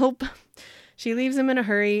 welp. She leaves him in a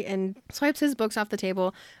hurry and swipes his books off the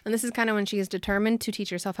table. And this is kind of when she is determined to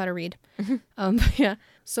teach herself how to read. Yeah.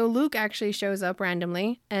 So Luke actually shows up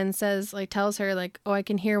randomly and says, like, tells her like, oh, I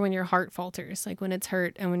can hear when your heart falters, like when it's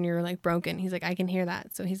hurt and when you're like broken. He's like, I can hear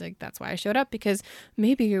that. So he's like, that's why I showed up, because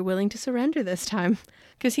maybe you're willing to surrender this time.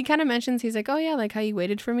 Because he kind of mentions, he's like, oh yeah, like how you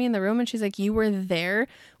waited for me in the room. And she's like, you were there,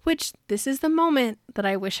 which this is the moment that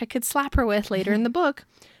I wish I could slap her with later in the book.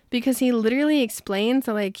 Because he literally explains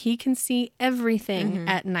that, like, he can see everything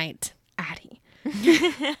at night, Addie.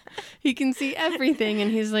 He can see everything,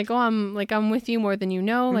 and he's like, oh, I'm with you more than you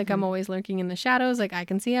know. Like, I'm always lurking in the shadows. Like, I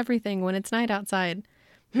can see everything when it's night outside.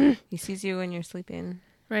 He sees you when you're sleeping.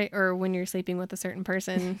 Right, or when you're sleeping with a certain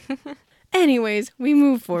person. Anyways, we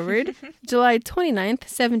move forward. July 29th,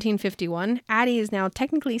 1751. Addie is now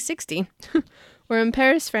technically 60. We're in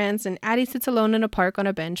Paris, France, and Addie sits alone in a park on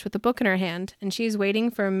a bench with a book in her hand, and she's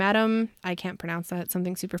waiting for Madame, I can't pronounce that,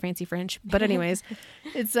 something super fancy French, but anyways,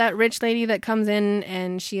 it's that rich lady that comes in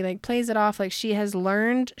and she like plays it off like she has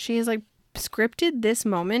like scripted this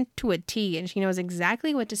moment to a T, and she knows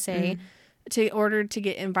exactly what to say to order to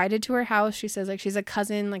get invited to her house. She says like she's a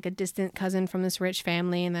cousin, like a distant cousin from this rich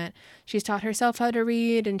family, and that she's taught herself how to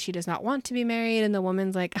read and she does not want to be married, and the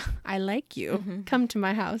woman's like, I like you, come to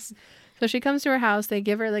my house. So she comes to her house, they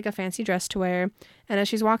give her like a fancy dress to wear, and as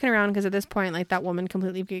she's walking around, because at this point like that woman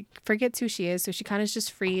completely forgets who she is, so she kind of is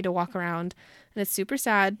just free to walk around, and it's super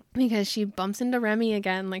sad because she bumps into Remy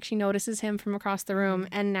again, like she notices him from across the room,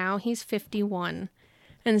 and now he's 51.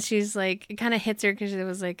 And she's like, it kind of hits her because it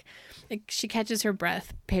was like she catches her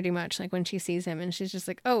breath pretty much like when she sees him, and she's just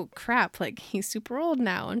like, oh crap, like he's super old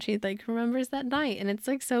now, and she like remembers that night, and it's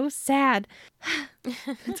like so sad.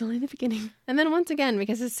 It's only the beginning. And then once again,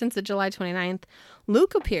 because it's since the July 29th,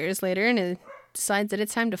 Luke appears later and it decides that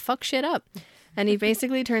it's time to fuck shit up, and he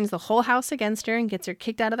basically turns the whole house against her and gets her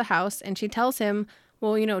kicked out of the house, and she tells him,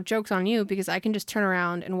 well, you know, joke's on you because I can just turn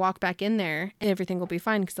around and walk back in there and everything will be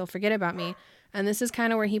fine because they'll forget about me. And this is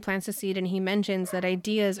kind of where he plants the seed, and he mentions that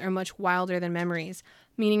ideas are much wilder than memories,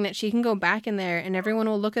 meaning that she can go back in there and everyone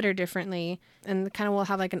will look at her differently and kind of will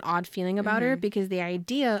have like an odd feeling about her because the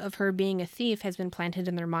idea of her being a thief has been planted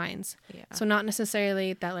in their minds. Yeah. So not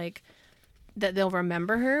necessarily that like that they'll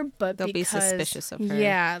remember her, but they'll be suspicious of her.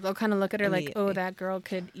 Yeah, they'll kind of look at her like, oh, that girl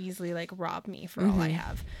could easily like rob me for all I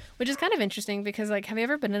have, which is kind of interesting because like, have you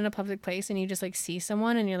ever been in a public place and you just like see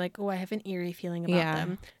someone and you're like, oh, I have an eerie feeling about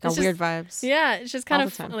them? Got weird vibes. Yeah, it's just kind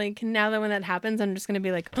of like now that when that happens, I'm just gonna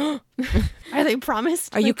be like, oh, are they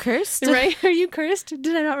promised? Are you cursed? Right? Are you cursed?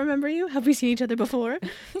 Did I not remember you? Have we seen each other before?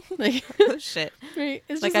 Like, oh shit. Right?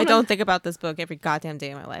 It's like I don't think about this book every goddamn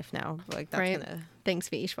day of my life now. Like that's right. gonna. Thanks,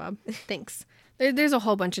 V. Schwab. Thanks. There's a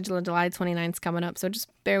whole bunch of July 29th coming up, so just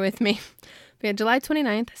bear with me. We had July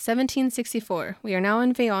 29th, 1764. We are now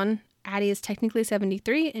in Bayonne. Addie is technically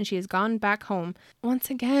 73, and she has gone back home.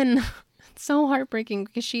 Once again, it's so heartbreaking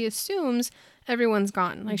because she assumes everyone's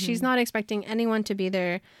gone. Like, she's not expecting anyone to be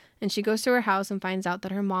there, and she goes to her house and finds out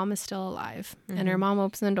that her mom is still alive. And her mom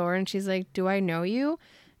opens the door, and she's like, do I know you?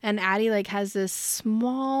 And Addie, like, has this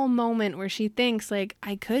small moment where she thinks, like,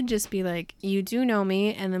 I could just be like, you do know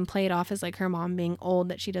me, and then play it off as, like, her mom being old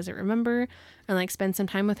that she doesn't remember, and, like, spend some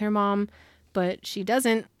time with her mom. But she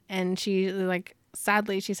doesn't, and she, like,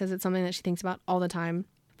 sadly, she says it's something that she thinks about all the time.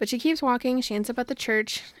 But she keeps walking. She ends up at the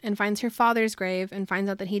church and finds her father's grave and finds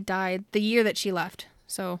out that he died the year that she left.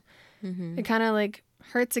 So it kind of, like,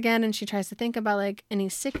 hurts again, and she tries to think about like any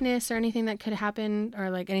sickness or anything that could happen or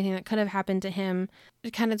like anything that could have happened to him.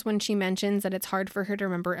 It kind of is when she mentions that it's hard for her to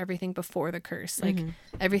remember everything before the curse. Like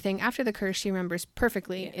everything after the curse she remembers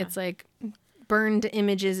perfectly. Yeah. It's like burned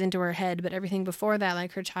images into her head, but everything before that,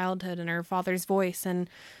 like her childhood and her father's voice and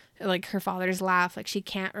like her father's laugh, like she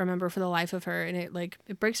can't remember for the life of her, and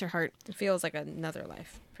it breaks her heart. It feels like another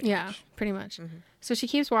life. Pretty much. So she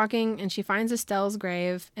keeps walking and she finds Estelle's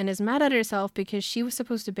grave and is mad at herself because she was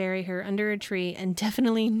supposed to bury her under a tree and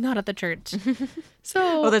definitely not at the church.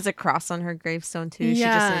 So there's a cross on her gravestone too.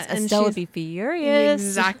 Yeah, she just says Estelle would be furious.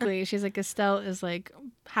 Exactly. She's like, Estelle is like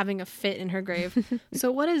having a fit in her grave.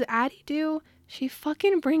 So what does Addie do? She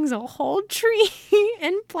fucking brings a whole tree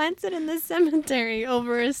and plants it in the cemetery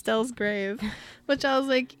over Estelle's grave. Which I was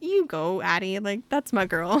like, you go, Addie. Like, that's my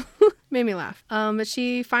girl. Made me laugh. But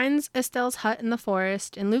she finds Estelle's hut in the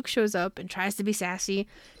forest, and Luke shows up and tries to be sassy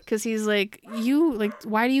because he's like,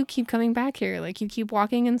 why do you keep coming back here? Like, you keep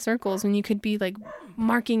walking in circles when you could be, like,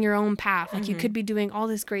 marking your own path. Like, you could be doing all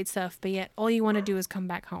this great stuff, but yet all you want to do is come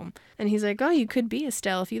back home. And he's like, oh, you could be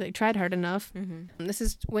Estelle if you, like, tried hard enough. And this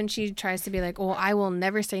is when she tries to be like, well, I will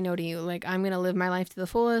never say no to you. Like, I'm going to live my life to the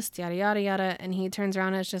fullest, yada, yada, yada. And he turns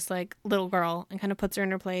around as just, like, little girl and kind of puts her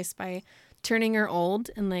in her place by turning her old,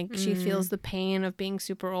 and like she feels the pain of being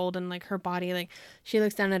super old, and like her body, like she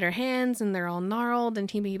looks down at her hands and they're all gnarled, and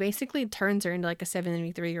he basically turns her into like a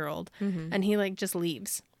 73-year-old, and he like just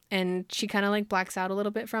leaves, and she kind of like blacks out a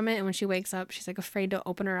little bit from it, and when she wakes up she's like afraid to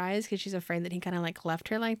open her eyes because she's afraid that he kind of like left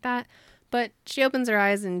her like that, but she opens her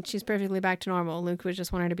eyes and she's perfectly back to normal. Luke was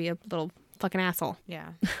just wanting her to be a little fucking asshole.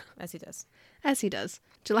 Yeah, as he does. As he does.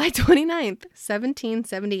 July 29th,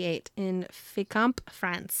 1778 in Fécamp,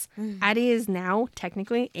 France. Addie is now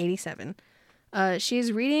technically 87. She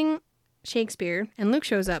is reading Shakespeare, and Luke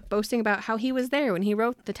shows up boasting about how he was there when he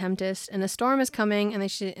wrote The Tempest, and a storm is coming,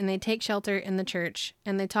 and they take shelter in the church,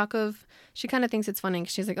 and they talk of, she kind of thinks it's funny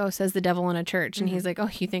because she's like, oh, says the devil in a church, and he's like, oh,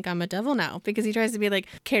 you think I'm a devil now? Because he tries to be like,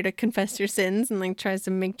 care to confess your sins, and like tries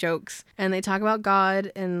to make jokes, and they talk about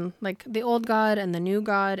God and like the old God and the new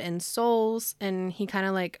God and souls, and he kind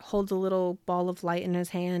of like holds a little ball of light in his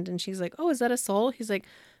hand, and she's like, oh, is that a soul? He's like,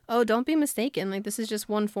 oh, don't be mistaken. Like, this is just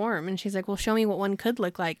one form. And she's like, well, show me what one could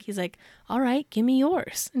look like. He's like, all right, give me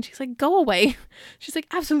yours. And she's like, go away. She's like,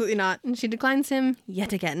 absolutely not. And she declines him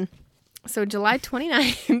yet again. So July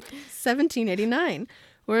 29th, 1789.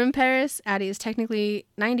 We're in Paris. Addie is technically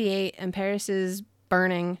 98, and Paris is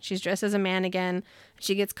burning. She's dressed as a man again.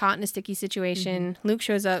 She gets caught in a sticky situation. Luke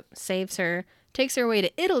shows up, saves her, takes her away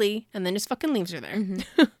to Italy, and then just fucking leaves her there.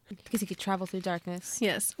 Because he could travel through darkness.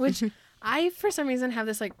 Yes, which... I, for some reason, have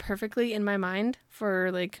this, like, perfectly in my mind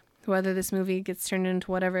for, like, whether this movie gets turned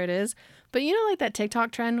into whatever it is. But you know, like, that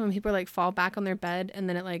TikTok trend when people, like, fall back on their bed and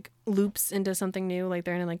then it, like, loops into something new, like,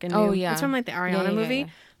 they're in, like, a new... Oh, yeah. It's from, like, the Ariana movie. Yeah.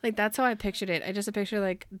 Like, that's how I pictured it. I just picture,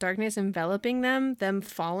 like, darkness enveloping them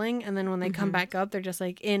falling, and then when they come back up, they're just,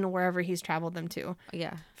 like, in wherever he's traveled them to.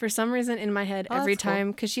 Yeah. For some reason, in my head, every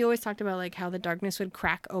time... Because she always talked about, like, how the darkness would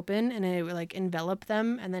crack open and it would, like, envelop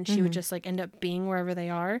them, and then she would just, like, end up being wherever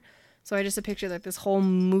they are. So I just picture like this whole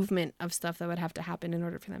movement of stuff that would have to happen in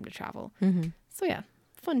order for them to travel. So yeah,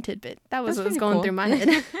 fun tidbit. That was what was going through my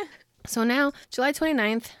head. So now, July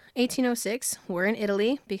 29th, 1806, we're in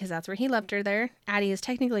Italy because that's where he left her there. Addie is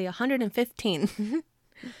technically 115.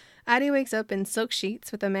 Addie wakes up in silk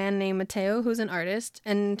sheets with a man named Mateo, who's an artist.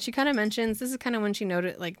 And she kind of mentions, this is kind of when she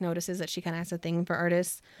notices that she kind of has a thing for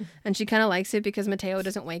artists. And she kind of likes it because Mateo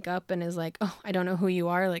doesn't wake up and is like, oh, I don't know who you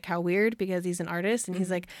are. Like, how weird, because he's an artist. And he's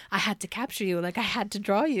like, I had to capture you. Like, I had to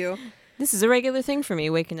draw you. This is a regular thing for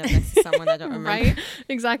me, waking up next to someone I don't remember. Right?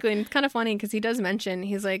 Exactly. And it's kind of funny because he does mention,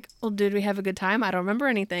 he's like, well, did we have a good time? I don't remember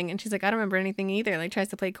anything. And she's like, I don't remember anything either. Like, tries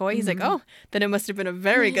to play coy. He's like, oh, then it must have been a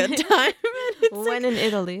very good time. When in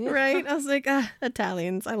Italy. Right? I was like,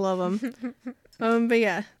 Italians. I love them. But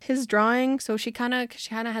yeah, his drawing. So she kind of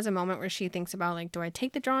has a moment where she thinks about, like, do I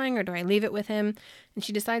take the drawing or do I leave it with him? And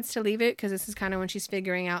she decides to leave it because this is kind of when she's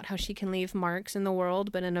figuring out how she can leave marks in the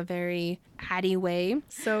world, but in a very Addie way.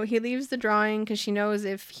 So he leaves the drawing because she knows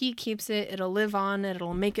if he keeps it, it'll live on,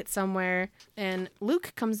 it'll make it somewhere. And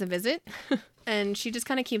Luke comes to visit and she just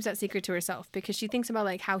kind of keeps that secret to herself because she thinks about,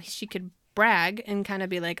 like, how she could brag and kind of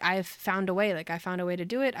be like, I've found a way. Like, I found a way to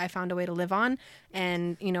do it. I found a way to live on.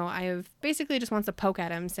 And, you know, I've basically just wants to poke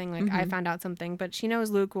at him saying, like, I found out something. But she knows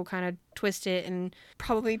Luke will kind of twist it and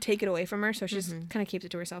probably take it away from her. So she just kind of keeps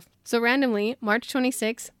it to herself. So randomly, March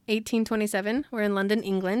 26, 1827, we're in London,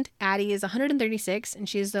 England. Addie is 136 and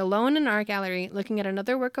she's alone in an art gallery looking at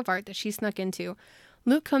another work of art that she snuck into.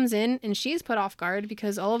 Luke comes in and she's put off guard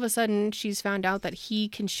because all of a sudden she's found out that he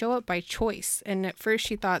can show up by choice. And at first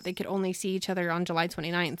she thought they could only see each other on July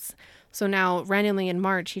 29th. So now randomly in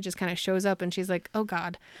March, he just kind of shows up and she's like, oh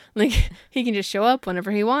God, like he can just show up whenever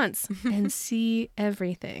he wants and see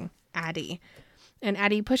everything. Addie. And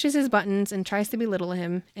Addie pushes his buttons and tries to belittle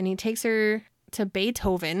him. And he takes her to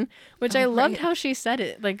Beethoven, which I loved how she said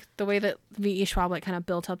it, like the way that V.E. Schwab like kind of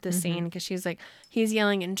built up this scene, because she's like, he's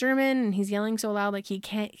yelling in German and he's yelling so loud like he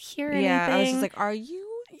can't hear anything. Yeah, I was just like, are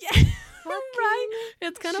you? Yeah, right.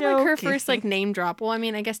 It's kind of like her first like name drop. Well, I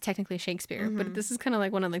mean, I guess technically Shakespeare, but this is kind of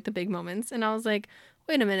like one of like the big moments. And I was like,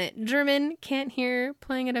 wait a minute, German, can't hear,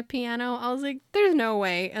 playing at a piano. I was like, there's no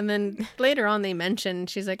way. And then later on they mentioned,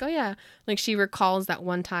 she's like, oh yeah, like she recalls that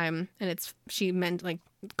one time, and she meant like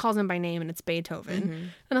calls him by name and it's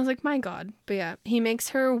Beethoven. And I was like, my God. But yeah, he makes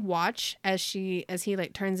her watch as he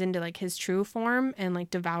like turns into like his true form and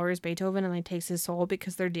like devours Beethoven and like takes his soul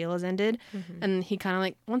because their deal has ended. And he kind of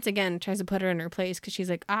like once again tries to put her in her place because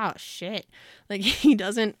she's like, oh shit, like he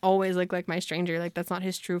doesn't always look like my stranger, like that's not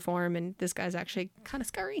his true form, and this guy's actually kind of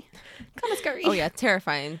scary. Oh yeah,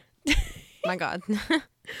 terrifying. My God.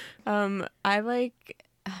 I like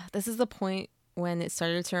this is the point when it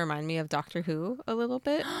started to remind me of Doctor Who a little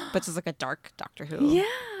bit, but just like a dark Doctor Who. Yeah.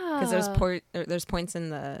 Because there's points in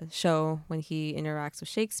the show when he interacts with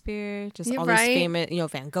Shakespeare, just all these famous,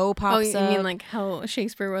 Van Gogh pops up. Oh, you mean like how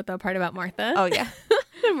Shakespeare wrote that part about Martha? Oh, yeah.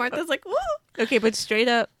 And Martha's like, woo! Okay, but straight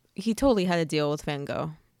up, he totally had a deal with Van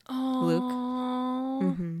Gogh. Oh.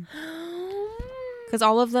 Luke. Because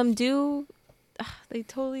all of them do, they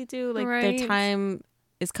totally do. Like, their time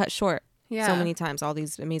is cut short. Yeah. So many times, all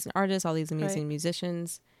these amazing artists, all these amazing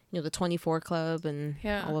musicians, the 24 Club and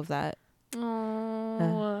all of that.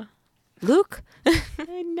 Oh, Luke.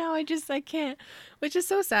 I know. I can't. Which is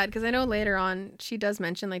so sad because I know later on she does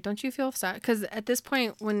mention like, don't you feel sad? Because at this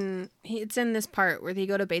point when it's in this part where they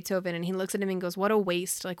go to Beethoven and he looks at him and goes, what a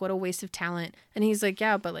waste, like what a waste of talent. And he's like,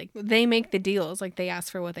 yeah, but like they make the deals, like they ask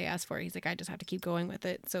for what they ask for. He's like, I just have to keep going with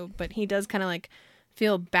it. So, but he does kind of like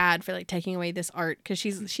feel bad for like taking away this art because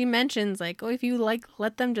she mentions like, oh, if you like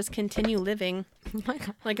let them just continue living,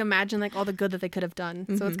 like imagine like all the good that they could have done.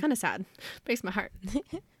 So it's kind of sad. Breaks my heart.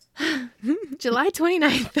 July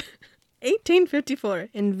 29th 1854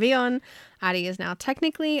 in Vion. Addie is now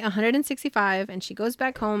technically 165 and she goes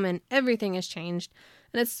back home and everything has changed,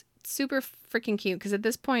 and it's super freaking cute because at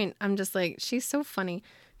this point I'm just like, she's so funny.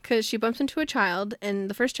 Because she bumps into a child, and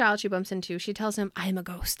the first child she bumps into, she tells him, I'm a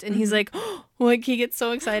ghost. And he's like, oh, like he gets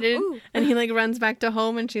so excited. And he like runs back to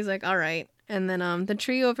home, and she's like, all right. And then the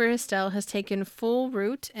tree over his stele has taken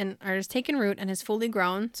root and is fully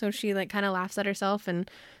grown. So she like kind of laughs at herself and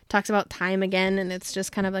talks about time again. And it's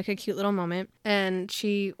just kind of like a cute little moment. And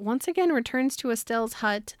she once again returns to Estelle's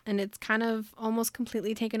hut, and it's kind of almost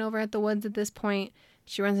completely taken over at the woods at this point.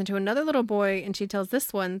 She runs into another little boy and she tells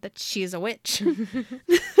this one that she's a witch. And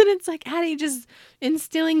it's like Addie just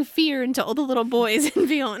instilling fear into all the little boys in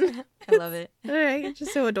Vion. I love it. All right. It's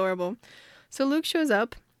just so adorable. So Luke shows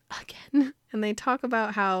up again and they talk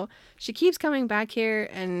about how she keeps coming back here,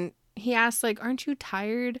 and he asks like, aren't you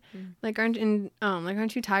tired? Like, aren't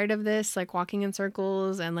you tired of this? Like walking in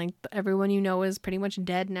circles and like everyone you know is pretty much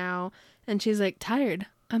dead now. And she's like, tired?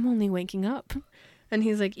 I'm only waking up. And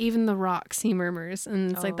he's like, even the rocks, he murmurs.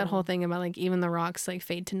 And it's like that whole thing about like even the rocks like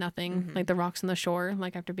fade to nothing. Like the rocks on the shore,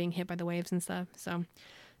 like after being hit by the waves and stuff. So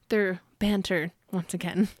their banter once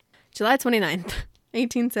again. July 29th,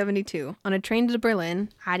 1872. On a train to Berlin,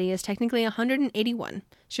 Addie is technically 181.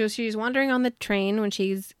 She's wandering on the train when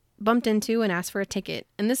she's bumped into and asked for a ticket.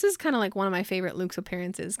 And this is kind of like one of my favorite Luke's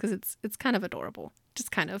appearances because it's kind of adorable.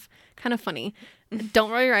 Just kind of funny.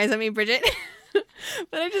 Don't roll your eyes at me, Bridget.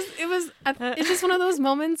 But it's just one of those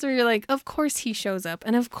moments where you're like, of course he shows up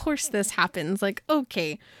and of course this happens. Like,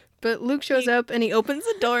 okay. But Luke shows up and he opens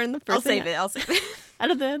the door and the first I'll save it. Out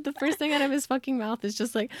of the first thing out of his fucking mouth is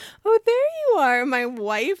just like, oh, there you are, my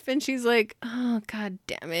wife. And she's like, oh, God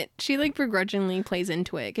damn it. She like begrudgingly plays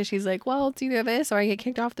into it because she's like, well, it's either this or I get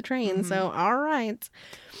kicked off the train. Mm-hmm. So, all right.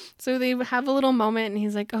 So they have a little moment and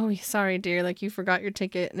he's like, oh, sorry, dear. Like, you forgot your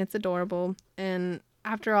ticket. And it's adorable. And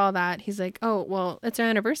after all that, he's like, oh, well, it's our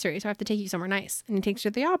anniversary, so I have to take you somewhere nice. And he takes her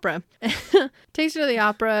to the opera. Takes her to the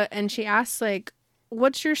opera and she asks, like,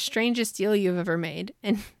 what's your strangest deal you've ever made?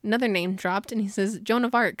 And another name dropped and he says, Joan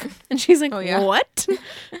of Arc. And she's like, oh, yeah. What?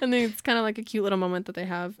 And then it's kind of like a cute little moment that they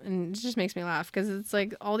have. And it just makes me laugh because it's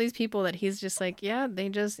like all these people that he's just like, yeah, they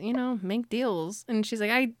just, make deals. And she's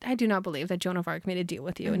like, I do not believe that Joan of Arc made a deal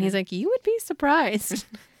with you. Mm-hmm. And he's like, you would be surprised.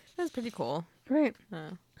 That's pretty cool. Right.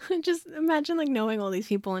 Just imagine like knowing all these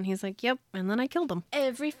people and he's like, yep, and then I killed them.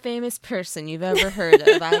 Every famous person you've ever heard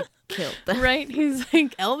of, I killed them. Right. He's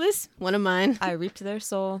like, Elvis, one of mine. I reaped their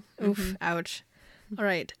soul. Oof. Mm-hmm. Ouch. All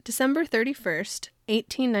right. December 31st,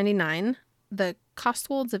 1899, the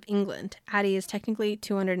Cotswolds of England. Addie is technically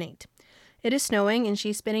 208. It is snowing and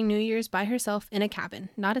she's spending New Year's by herself in a cabin.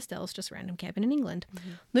 Not Estelle's, just a random cabin in England. Mm-hmm.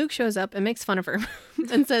 Luke shows up and makes fun of her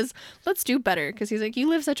and says, let's do better. Because he's like, you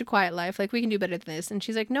live such a quiet life. Like, we can do better than this. And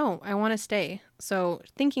she's like, no, I want to stay. So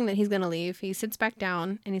thinking that he's going to leave, he sits back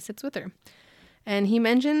down and he sits with her. And he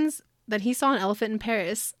mentions that he saw an elephant in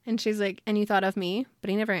Paris. And she's like, and you thought of me? But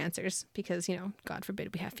he never answers because, God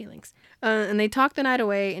forbid we have feelings. And they talk the night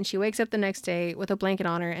away and she wakes up the next day with a blanket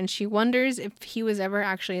on her. And she wonders if he was ever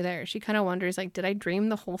actually there. She kind of wonders, like, did I dream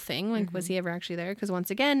the whole thing? Like, was he ever actually there? Because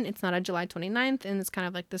once again, it's not a July 29th and it's kind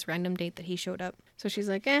of like this random date that he showed up. So she's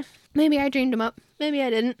like, maybe I dreamed him up. Maybe I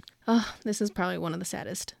didn't. Oh, this is probably one of the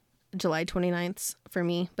saddest July 29ths for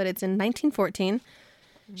me. But it's in 1914.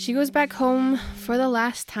 She goes back home for the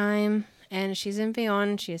last time, and she's in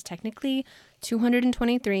Vion. She is technically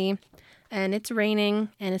 223, and it's raining,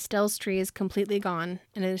 and Estelle's tree is completely gone,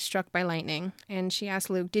 and it is struck by lightning. And she asks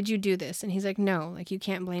Luke, did you do this? And he's like, no, like, you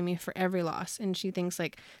can't blame me for every loss. And she thinks,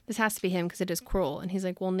 like, this has to be him because it is cruel. And he's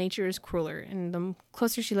like, well, nature is crueler. And the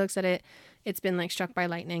closer she looks at it, it's been, like, struck by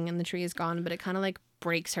lightning, and the tree is gone, but it kind of, like,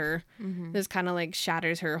 breaks her. Mm-hmm. This kind of like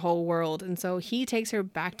shatters her whole world. And so he takes her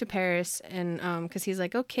back to Paris and because he's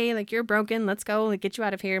like, okay, like, you're broken, let's go, like, get you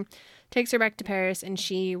out of here. Takes her back to Paris and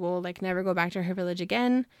she will like never go back to her village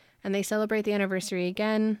again. And they celebrate the anniversary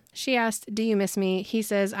again. She asked, do you miss me? He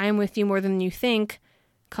says, I am with you more than you think.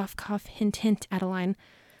 Cough, cough, hint, hint, Adeline.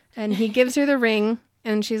 And he gives her the ring.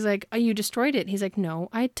 And she's like, oh, you destroyed it. He's like, no,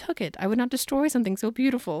 I took it. I would not destroy something so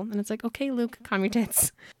beautiful. And it's like, okay, Luke, calm your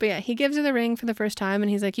tits. But yeah, he gives her the ring for the first time. And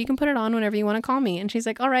he's like, you can put it on whenever you want to call me. And she's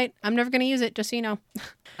like, all right, I'm never going to use it, just so you know.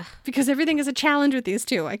 Because everything is a challenge with these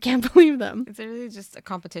two. I can't believe them. It's really just a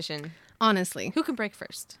competition. Honestly. Who can break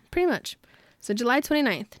first? Pretty much. So July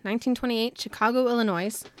 29th, 1928, Chicago,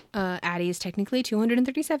 Illinois. Addie is technically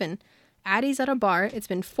 237. Addie's at a bar. It's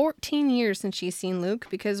been 14 years since she's seen Luke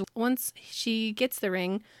because once she gets the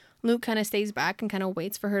ring, Luke kind of stays back and kind of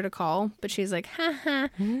waits for her to call. But she's like, haha,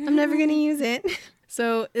 I'm never going to use it.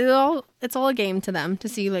 So it's all a game to them to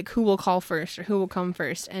see like who will call first or who will come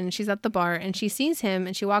first. And she's at the bar and she sees him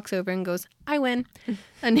and she walks over and goes, I win.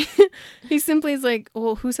 And he simply is like,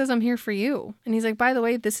 well, who says I'm here for you? And he's like, by the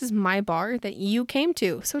way, this is my bar that you came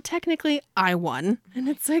to. So technically I won. And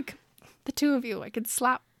it's like the two of you, I could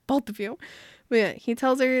slap both of you. But yeah, he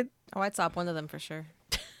tells her, oh, I'd slap one of them for sure.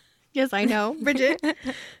 Yes, I know, Bridget.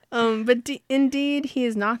 But indeed, he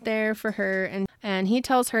is not there for her. And he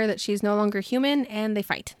tells her that she's no longer human and they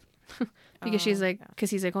fight. Because she's like, because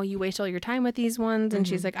he's like, oh, you waste all your time with these ones. And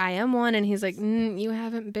she's like, I am one. And he's like, you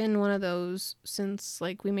haven't been one of those since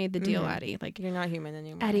like we made the deal, Addie. Like, you're not human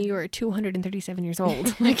anymore. Addie, you are 237 years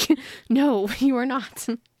old. Like, no, you are not.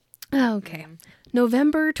 Okay.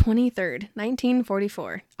 November 23rd,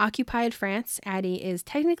 1944. Occupied France. Addie is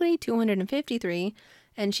technically 253.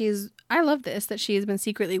 And I love this, that she has been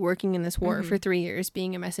secretly working in this war for 3 years,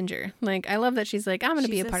 being a messenger. Like, I love that she's like, I'm going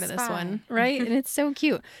to be a part of this one. Right? And it's so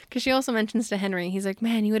cute. Because she also mentions to Henry, he's like,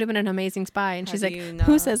 man, you would have been an amazing spy. And she's like,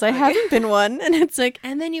 who says I haven't been one? And it's like,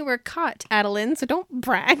 and then you were caught, Adeline, so don't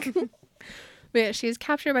brag. But yeah, she is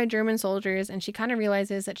captured by German soldiers, and she kind of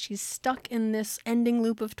realizes that she's stuck in this ending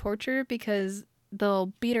loop of torture because they'll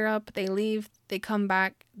beat her up. They leave. They come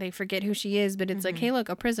back. They forget who she is. But it's like, hey, look,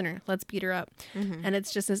 a prisoner. Let's beat her up. And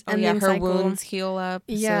it's just this ending her cycle. wounds heal up.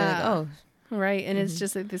 Yeah. So right. And it's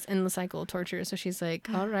just like this endless cycle of torture. So she's like,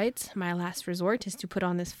 all right, my last resort is to put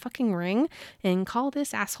on this fucking ring and call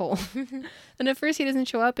this asshole. And at first he doesn't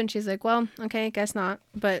show up. And she's like, well, okay, guess not.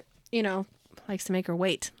 But, likes to make her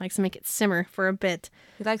wait. Likes to make it simmer for a bit.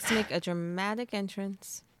 He likes to make a dramatic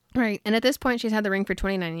entrance. Right. And at this point, she's had the ring for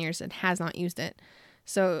 29 years and has not used it.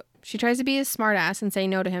 So she tries to be a smart ass and say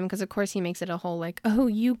no to him because, of course, he makes it a whole like, oh,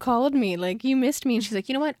 you called me. Like, you missed me. And she's like,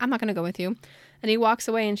 you know what? I'm not going to go with you. And he walks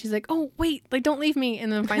away and she's like, oh, wait, like, don't leave me.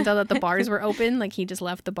 And then finds out that the bars were open. Like, he just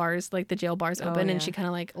left the bars, like the jail bars open. And she kind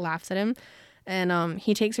of like laughs at him. And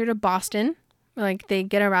he takes her to Boston. Like, they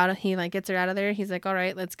get her out. He like gets her out of there. He's like, all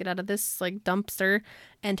right, let's get out of this like dumpster,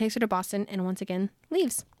 and takes her to Boston. And once again,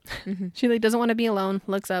 leaves. She like doesn't want to be alone.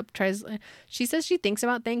 Looks up, tries. She says she thinks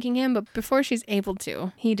about thanking him, but before she's able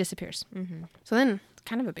to, he disappears. So then,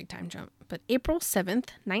 kind of a big time jump. But April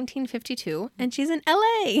 7th, 1952, and she's in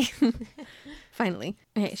LA. Finally.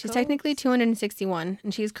 Okay, she's technically 261,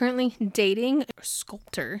 and she's currently dating a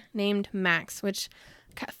sculptor named Max, which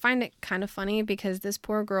I find it kind of funny because this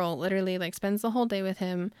poor girl literally like spends the whole day with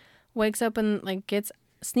him, wakes up and like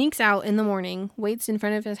sneaks out in the morning, waits in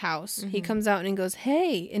front of his house. He comes out and goes,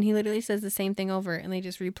 hey, and he literally says the same thing over, and they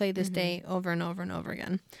just replay this day over and over and over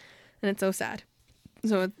again. And it's so sad.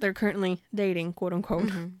 So they're currently dating, quote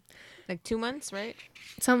unquote. Like 2 months, right?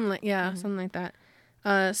 Something like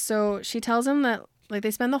that. So she tells him that like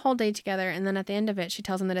they spend the whole day together, and then at the end of it she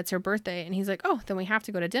tells him that it's her birthday, and he's like, oh, then we have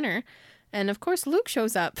to go to dinner. And of course Luke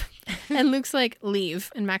shows up. And Luke's like,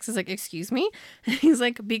 leave. And Max is like, excuse me? And he's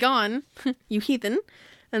like, be gone, you heathen.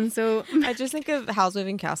 And so I just think of Howl's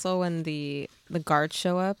Moving Castle when the guards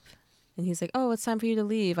show up and he's like, oh, it's time for you to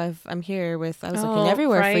leave. I'm here with, I was looking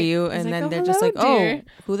everywhere for you. And then they're just like, dear.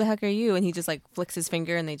 Oh, who the heck are you? And he just like flicks his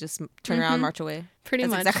finger and they just turn around and march away. Pretty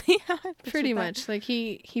That's much. Exactly how I Pretty that. much. Like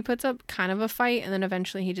he puts up kind of a fight, and then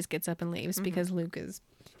eventually he just gets up and leaves because Luke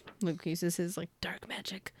uses his like dark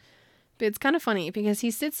magic. But it's kind of funny because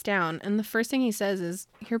he sits down and the first thing he says is,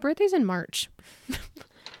 your birthday's in March. And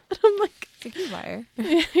I'm like, you liar.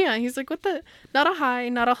 Yeah, he's like, what the, not a hi,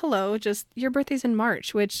 not a hello, just your birthday's in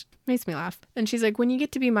March, which makes me laugh. And she's like, when you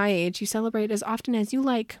get to be my age, you celebrate as often as you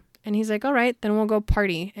like. And he's like, all right, then we'll go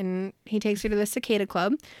party. And he takes her to the Cicada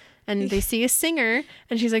Club, and they see a singer,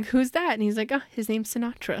 and she's like, who's that? And he's like, oh, his name's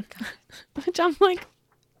Sinatra. Which I'm like,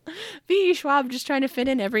 V. Schwab just trying to fit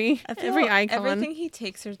in every icon. Everything he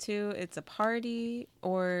takes her to, it's a party,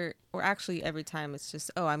 or actually every time it's just,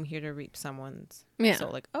 oh, I'm here to reap someone's soul.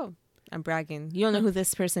 Like, oh, I'm bragging. You don't know who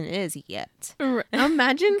this person is yet.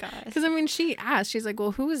 Imagine, because I mean, she asked, she's like,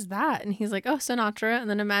 well, who is that? And he's like, oh, Sinatra. And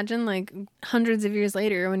then imagine like hundreds of years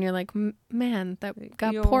later when you're like, man, that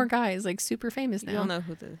poor guy is like super famous now. You'll know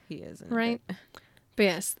who he is. Right. But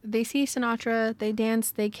yes, they see Sinatra, they dance,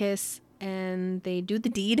 they kiss, and they do the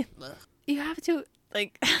deed. You have to,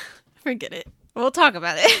 like, forget it. We'll talk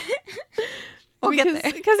about it. We'll get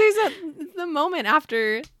there. Because there's the moment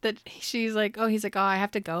after that she's like, oh, he's like, oh, I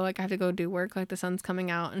have to go. Like, I have to go do work. Like, the sun's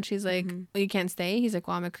coming out. And she's like, well, you can't stay? He's like,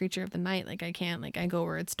 well, I'm a creature of the night. Like, I can't. Like, I go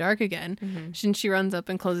where it's dark again. And she runs up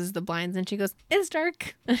and closes the blinds, and she goes, it's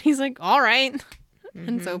dark. And he's like, all right.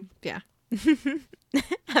 And so, yeah.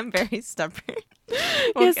 I'm very stubborn.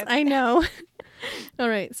 Yes, I know. All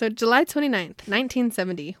right. So July 29th,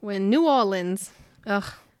 1970, when New Orleans,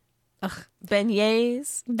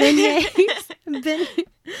 beignets.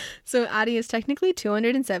 So Addie is technically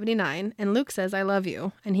 279, and Luke says, I love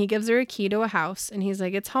you. And he gives her a key to a house, and he's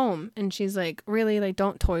like, it's home. And she's like, really? Like,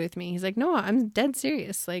 don't toy with me. He's like, no, I'm dead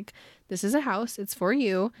serious. Like, this is a house. It's for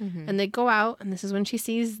you. And they go out, and this is when she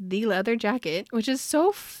sees the leather jacket, which is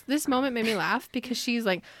this moment made me laugh because she's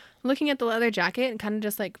like looking at the leather jacket and kind of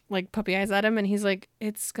just like puppy eyes at him. And he's like,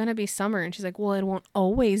 it's going to be summer. And she's like, well, it won't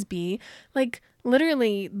always be. Like,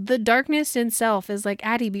 literally, the darkness itself is like,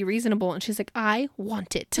 Addie, be reasonable. And she's like, I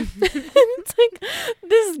want it. It's like,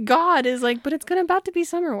 this god is like, but it's about to be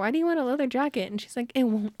summer. Why do you want a leather jacket? And she's like, it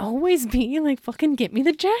won't always be. Like, fucking get me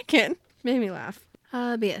the jacket. Made me laugh.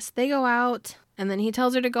 But yes, they go out, and then he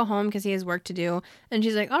tells her to go home because he has work to do. And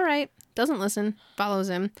she's like, all right. Doesn't listen, follows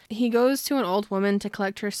him. He goes to an old woman to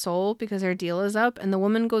collect her soul because her deal is up, and the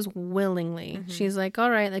woman goes willingly. She's like,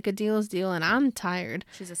 all right, like a deal is deal, and I'm tired.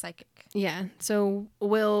 She's a psychic. Yeah. So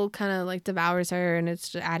Will kind of like devours her, and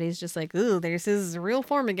Addie's just like, ooh, there's his real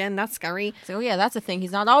form again. That's scary. So yeah, that's a thing.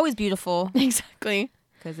 He's not always beautiful. Exactly.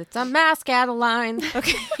 Because it's a mask, Adeline.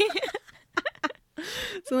 Okay.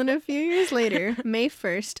 So then a few years later, May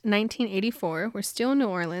 1st, 1984, we're still in New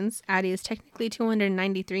Orleans. Addie is technically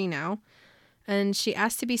 293 now. And she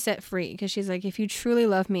asked to be set free because she's like, if you truly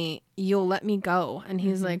love me, you'll let me go. And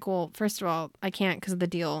he's like, well, first of all, I can't because of the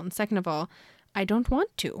deal. And second of all, I don't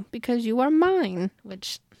want to because you are mine,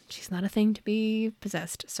 which she's not a thing to be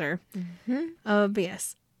possessed, sir. But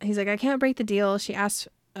yes, he's like, I can't break the deal. He asks,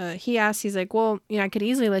 he's like, well, I could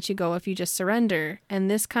easily let you go if you just surrender. And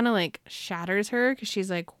this kind of like shatters her because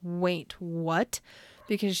she's like, wait, what?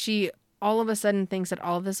 Because she all of a sudden thinks that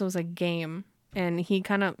all of this was a game. And he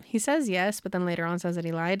says yes, but then later on says that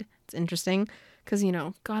he lied. It's interesting because,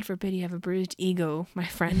 God forbid you have a bruised ego, my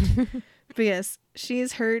friend. But yes,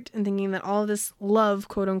 she's hurt and thinking that all of this love,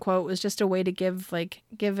 quote unquote, was just a way to give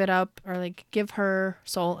it up or like give her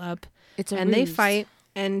soul up. And they fight.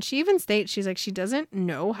 And she even states, she's like, she doesn't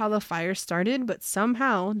know how the fire started, but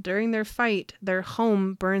somehow during their fight, their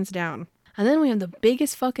home burns down. And then we have the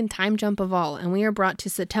biggest fucking time jump of all. And we are brought to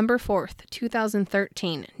September 4th,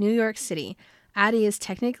 2013, New York City. Addie is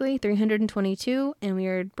technically 322, and we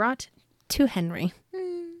are brought to Henry.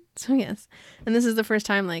 So, yes. And this is the first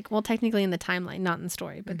time, technically in the timeline, not in the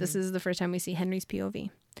story, but this is the first time we see Henry's POV.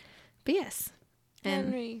 But yes. And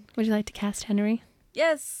Henry. Would you like to cast Henry?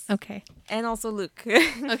 Yes. Okay. And also Luke.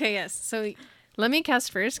 Okay, yes. So, let me cast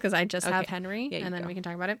first, because I just have Henry, and then we can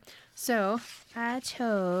talk about it. So, I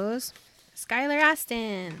chose Skylar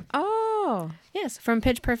Astin. Oh. Yes, from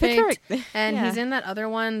Pitch Perfect. And he's in that other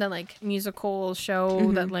one, the musical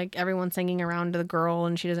show that everyone's singing around to the girl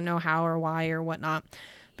and she doesn't know how or why or whatnot.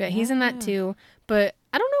 But he's in that too. But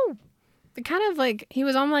I don't know. It kind of he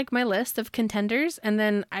was on my list of contenders, and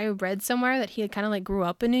then I read somewhere that he had kind of grew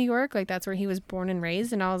up in New York. That's where he was born and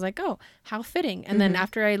raised, and I was like, oh, how fitting. And then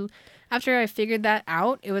after I figured that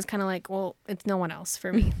out, it was kind of well, it's no one else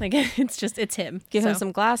for me. It's him. Give him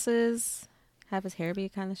some glasses. Have his hair be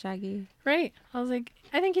kind of shaggy. Right. I was like,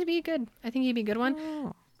 I think he'd be good. I think he'd be a good one.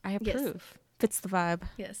 Oh, I approve. Yes. Fits the vibe.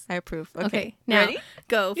 Yes. I approve. Okay. Now, ready?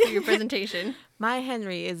 Go for your presentation. My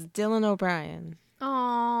Henry is Dylan O'Brien.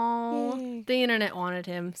 Oh, the internet wanted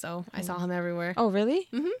him, so I saw him everywhere. Oh, really?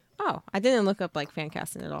 Mm-hmm. Oh, I didn't look up fan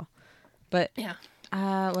casting at all. But yeah.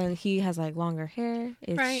 When he has longer hair,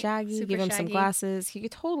 it's shaggy. Super give him shaggy. Some glasses. He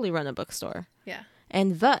could totally run a bookstore. Yeah.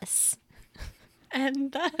 And thus...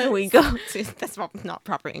 And we go to that's not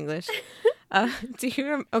proper English. Do you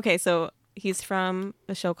remember? Okay, so he's from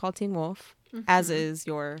a show called Teen Wolf, as is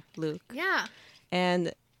your Luke. Yeah.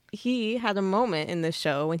 And he had a moment in the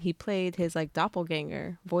show when he played his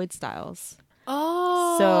doppelganger, Void Styles.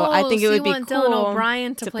 Oh, so I think it would be cool Dylan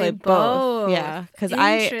O'Brien to play both. Yeah, because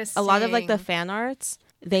a lot of the fan arts,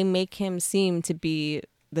 they make him seem to be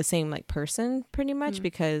the same person pretty much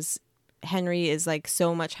because Henry is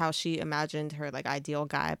so much how she imagined her ideal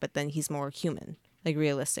guy, but then he's more human,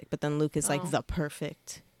 realistic. But then Luke is the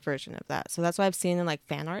perfect version of that. So that's what I've seen in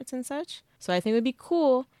fan arts and such. So I think it would be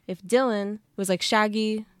cool if Dylan was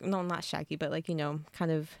shaggy, no, not shaggy, but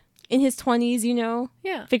kind of in his 20s,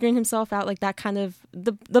 yeah, figuring himself out, that kind of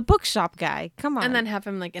the bookshop guy. Come on, and then have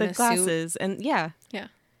him in the a glasses suit. And yeah,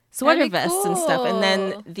 sweater vests and stuff, and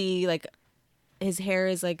then the his hair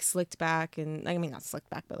is slicked back, and not slicked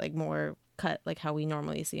back, but more cut how we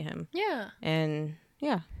normally see him. Yeah. And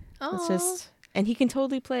yeah, it's just, and he can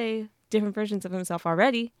totally play different versions of himself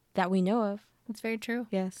already that we know of. That's very true.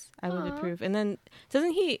 Yes, I would approve. And then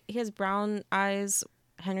doesn't he has brown eyes?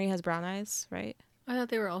 Henry has brown eyes, right? I thought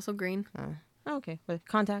they were also green. Oh, okay, with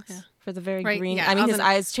contacts for the very green. Yeah, I mean, his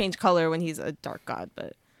eyes change color when he's a dark god,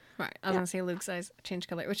 but right. I was gonna say Luke's eyes change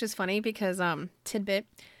color, which is funny because tidbit.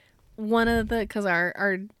 One of because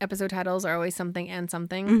our episode titles are always something and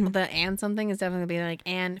something. The and something is definitely going to be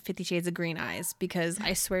and 50 Shades of Green Eyes, because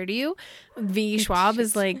I swear to you, Schwab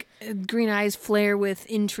is green eyes flare with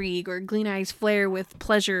intrigue, or green eyes flare with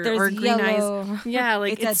pleasure. There's or green yellow. Eyes. Yeah,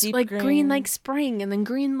 it's green like spring, and then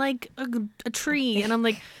green like a tree. And I'm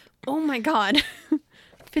like, oh my God.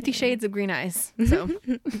 50 Shades of Green Eyes. So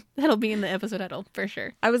that'll be in the episode title for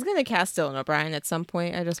sure. I was going to cast Dylan O'Brien at some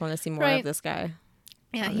point. I just want to see more of this guy.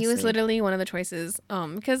 Yeah, honestly. He was literally one of the choices.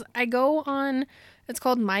 Because I go on, it's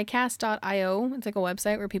called mycast.io. It's a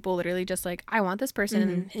website where people literally just I want this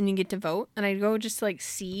person, and you get to vote. And I go just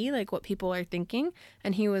see what people are thinking.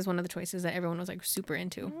 And he was one of the choices that everyone was super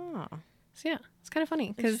into. Oh. So yeah, it's kind of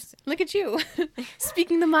funny because look at you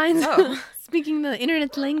speaking the minds, speaking the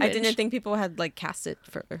internet language. I didn't think people had cast it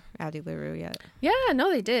for Addie LaRue yet. Yeah, no,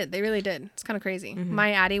 they did. They really did. It's kind of crazy.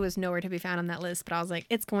 My Addie was nowhere to be found on that list, but I was like,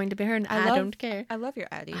 it's going to be her, and I don't care. I love your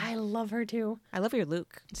Addie. I love her too. I love your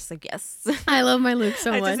Luke. Just yes. I love my Luke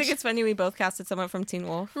so much. I just think it's funny we both casted someone from Teen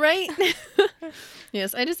Wolf. Right?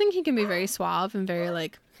 Yes, I just think he can be very suave and very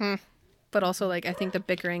but also I think the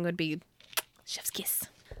bickering would be chef's kiss.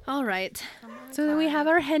 All right. So we have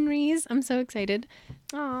our Henrys. I'm so excited.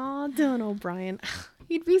 Aw, Dylan O'Brien.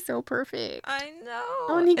 He'd be so perfect. I know.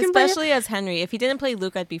 Oh, especially as Henry. If he didn't play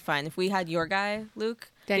Luke, I'd be fine. If we had your guy,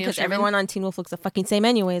 Luke, because everyone on Teen Wolf looks the fucking same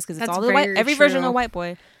anyways, because it's all the white, every version of white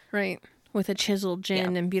boy. Right. With a chiseled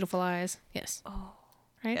chin and beautiful eyes. Yes. Oh.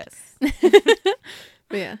 Right? Yes.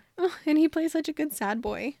 But yeah. Oh, and he plays such a good sad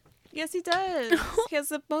boy. Yes, he does. He has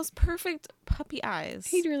the most perfect puppy eyes.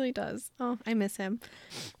 He really does. Oh, I miss him.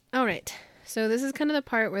 All right. So this is kind of the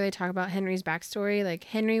part where they talk about Henry's backstory. Like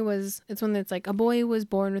it's when it's like a boy was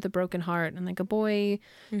born with a broken heart, and like a boy,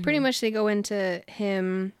 pretty much they go into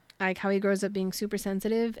him, like how he grows up being super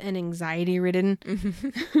sensitive and anxiety ridden.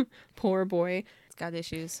 Poor boy. He's got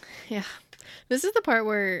issues. Yeah. This is the part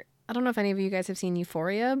where, I don't know if any of you guys have seen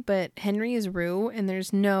Euphoria, but Henry is Rue, and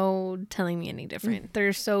there's no telling me any different.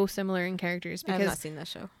 They're so similar in characters. Because, I have not seen that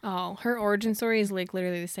show. Oh, her origin story is like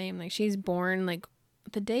literally the same. Like she's born like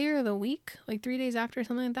the day or the week, like 3 days after,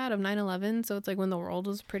 something like that, of 9/11. So it's like when the world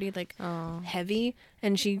was pretty like heavy,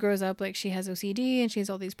 and she grows up like she has OCD and she has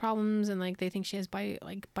all these problems, and like they think she has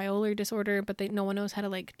bipolar disorder, but no one knows how to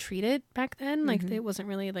like treat it back then. Like it wasn't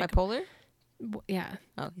really like bipolar. Yeah.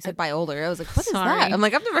 Oh, you said bipolar. I was like, what is that? I'm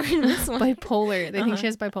like, I've never heard of this one. Bipolar. They think she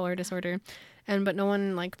has bipolar disorder. But no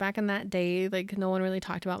one, like, back in that day, like, no one really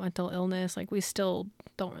talked about mental illness. Like, we still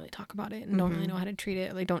don't really talk about it and don't really know how to treat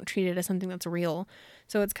it. Like, don't treat it as something that's real.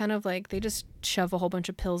 So it's kind of like they just shove a whole bunch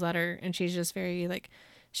of pills at her, and she's just very, like,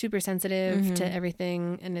 super sensitive to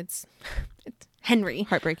everything. And it's Henry.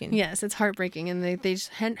 Heartbreaking. Yes, it's heartbreaking. And they just,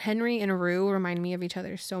 Henry and Rue remind me of each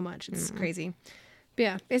other so much. It's crazy. But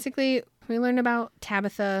yeah, basically, we learned about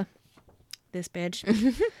Tabitha, this bitch.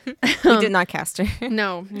 We did not cast her.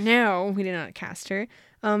 No, we did not cast her.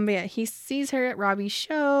 But yeah, he sees her at Robbie's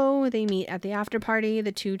show. They meet at the after party.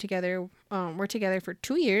 The two together were together for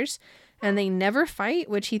 2 years, and they never fight,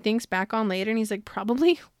 which he thinks back on later, and he's like,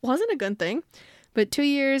 probably wasn't a good thing. But 2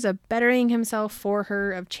 years of bettering himself for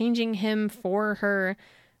her, of changing him for her,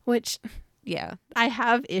 which... Yeah, I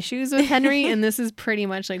have issues with Henry, and this is pretty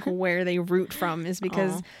much like where they root from, is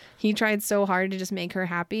because he tried so hard to just make her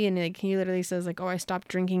happy, and like he literally says like, oh, I stopped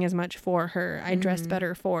drinking as much for her, I dressed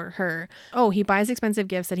better for her. Oh, he buys expensive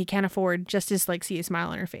gifts that he can't afford just to like see a smile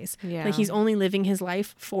on her face. Yeah, like he's only living his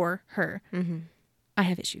life for her. I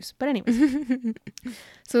have issues, but anyways.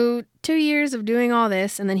 So 2 years of doing all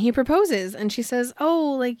this, and then he proposes, and she says,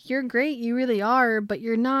 oh, like, you're great, you really are, but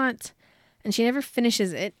you're not. And she never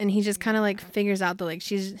finishes it, and he just kind of like figures out that like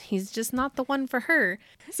he's just not the one for her.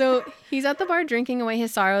 So he's at the bar drinking away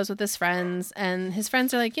his sorrows with his friends, and his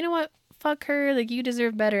friends are like, you know what, fuck her, like you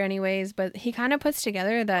deserve better anyways. But he kind of puts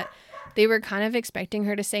together that they were kind of expecting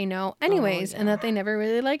her to say no anyways, and that they never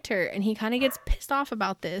really liked her, and he kind of gets pissed off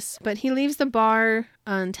about this. But he leaves the bar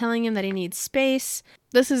telling him that he needs space.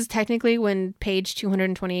 This is technically when page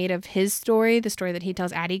 228 of his story, the story that he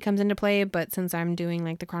tells Addie, comes into play. But since I'm doing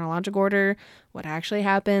like the chronological order, what actually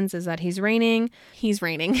happens is that he's raining. It's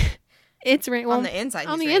raining. Well, on the inside.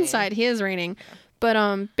 On the inside, he is raining. Yeah.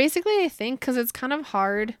 But basically, I think because it's kind of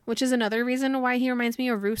hard, which is another reason why he reminds me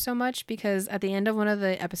of Rue so much, because at the end of one of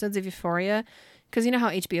the episodes of Euphoria, because you know how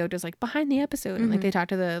HBO does like behind the episode, and like they talk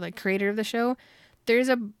to the like creator of the show. There's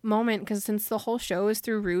a moment, because since the whole show is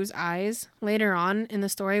through Rue's eyes, later on in the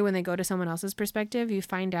story when they go to someone else's perspective, you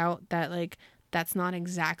find out that like that's not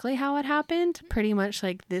exactly how it happened, pretty much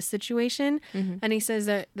like this situation. And he says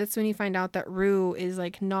that that's when you find out that Rue is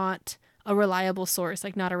like not a reliable source,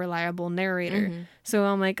 like not a reliable narrator. So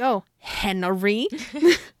I'm like, oh, Henry.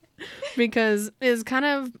 Because it's kind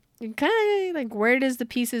of like, where does the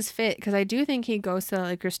pieces fit? Because I do think he goes to the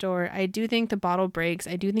liquor store. I do think the bottle breaks.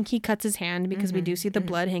 I do think he cuts his hand, because we do see the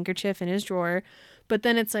blood handkerchief in his drawer. But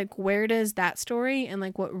then it's like, where does that story and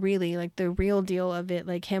like what really, like the real deal of it,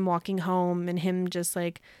 like him walking home and him just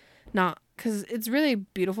like not, because it's really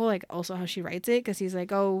beautiful, like also how she writes it, because he's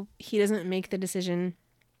like, oh, he doesn't make the decision,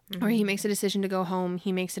 or he makes a decision to go home.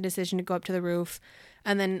 He makes a decision to go up to the roof.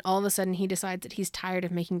 And then all of a sudden he decides that he's tired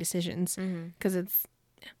of making decisions, because it's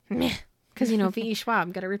meh. Because, you know, V.E.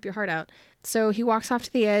 Schwab, gotta rip your heart out. So he walks off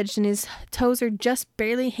to the edge, and his toes are just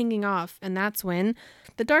barely hanging off. And that's when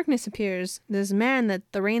the darkness appears. This man that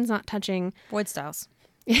the rain's not touching. Void Styles.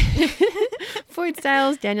 Void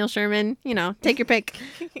Styles, Daniel Sherman, you know, take your pick.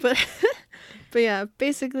 But yeah,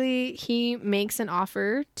 basically he makes an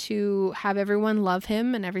offer to have everyone love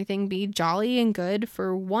him and everything be jolly and good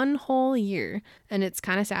for 1 whole year. And it's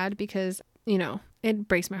kind of sad because, you know, it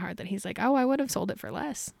breaks my heart that he's like, oh, I would have sold it for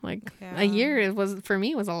less. Like a year for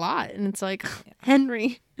me was a lot. And it's like,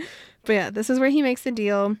 Henry. But yeah, this is where he makes the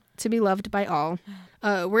deal to be loved by all.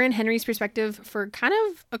 We're in Henry's perspective for kind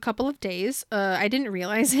of a couple of days. I didn't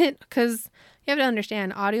realize it because you have to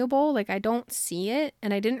understand Audible, like I don't see it.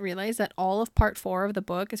 And I didn't realize that all of part 4 of the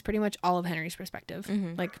book is pretty much all of Henry's perspective.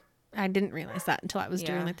 Like I didn't realize that until I was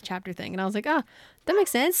doing like the chapter thing. And I was like, oh, that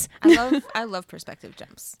makes sense. I love perspective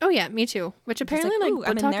jumps. Oh yeah, me too. Which apparently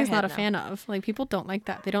like Book is not a fan of. Like people don't like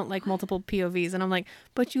that. They don't like multiple POVs. And I'm like,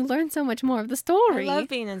 but you learn so much more of the story. I love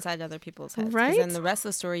being inside other people's heads. Right? Because then the rest of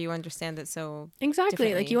the story you understand it so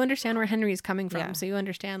exactly. Like you understand where Henry's coming from. Yeah. So you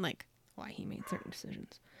understand like why he made certain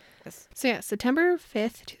decisions. Yes. So yeah, September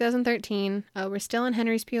 5th, 2013. We're still in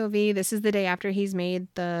Henry's POV. This is the day after he's made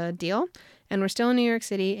the deal. And we're still in New York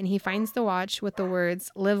City, and he finds the watch with the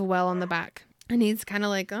words, live well on the back. And he's kind of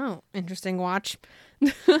like, oh, interesting watch.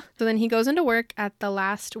 So then he goes into work at the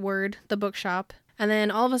Last Word, the bookshop. And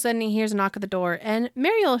then all of a sudden he hears a knock at the door, and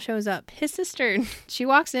Mariel shows up, his sister. She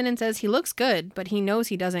walks in and says he looks good, but he knows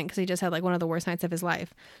he doesn't because he just had like one of the worst nights of his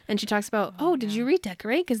life. And she talks about, did you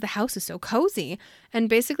redecorate? Because the house is so cozy. And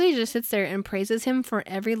basically just sits there and praises him for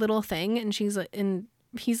every little thing. And she's like,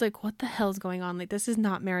 he's like, what the hell's going on? Like, this is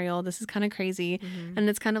not Mariel. This is kind of crazy. And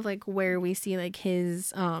it's kind of like where we see like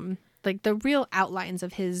his, like the real outlines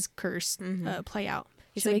of his curse play out.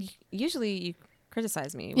 He's like, usually you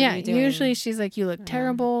criticize me. What are you doing? Usually she's like, you look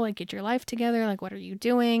terrible. Like, get your life together. Like, what are you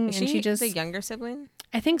doing? Is she just a younger sibling?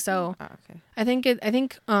 I think so. Oh, okay. I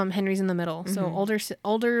think Henry's in the middle. So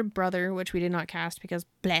older brother, which we did not cast because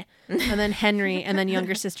bleh. And then Henry, and then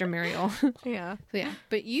younger sister Mariel. Yeah. So yeah.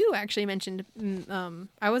 But you actually mentioned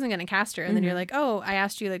I wasn't gonna cast her, and then you're like, oh, I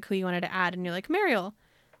asked you like who you wanted to add, and you're like Mariel.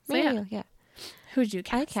 So Mariel, yeah. Who'd you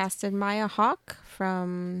cast? I casted Maya Hawke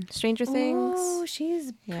from Stranger Things. Oh,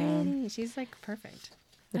 she's pretty. She's like perfect.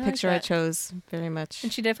 The picture I chose very much.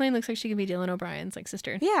 And she definitely looks like she could be Dylan O'Brien's like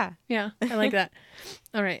sister. Yeah. Yeah. I like that.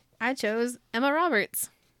 All right. I chose Emma Roberts.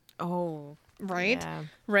 Oh. Right? Yeah.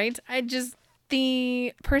 Right?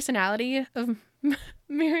 The personality of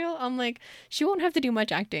Mariel, I'm like, she won't have to do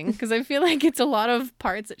much acting because I feel like it's a lot of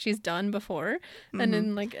parts that she's done before. And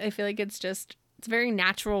then like, I feel like it's a very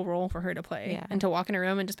natural role for her to play and to walk in a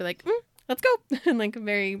room and just be like, let's go. And like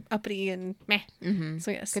very uppity and meh.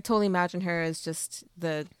 So yes. I could totally imagine her as just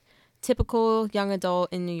the typical young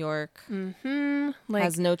adult in New York. Like,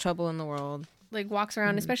 has no trouble in the world. Like walks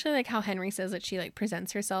around, especially like how Henry says that she like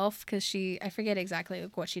presents herself because I forget exactly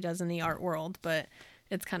like, what she does in the art world, but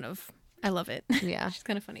it's kind of, I love it. Yeah. She's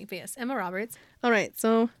kind of funny. But yes, Emma Roberts. All right.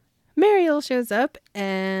 So Mariel shows up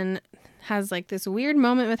and has like this weird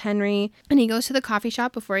moment with Henry, and he goes to the coffee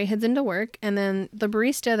shop before he heads into work, and then the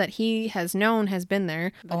barista that he has known has been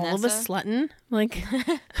there. Vanessa? All of a sudden like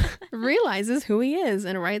realizes who he is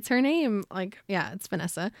and writes her name, like, yeah, it's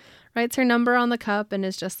Vanessa, writes her number on the cup and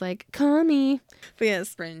is just like, call me. But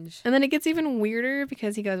yes, cringe. And then it gets even weirder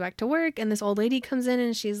because he goes back to work and this old lady comes in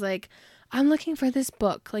and she's like, I'm looking for this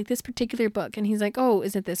book, like this particular book. And he's like, oh,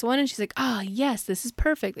 is it this one? And she's like, yes, this is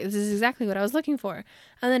perfect. This is exactly what I was looking for.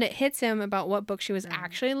 And then it hits him about what book she was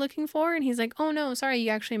actually looking for. And he's like, oh, no, sorry,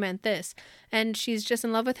 you actually meant this. And she's just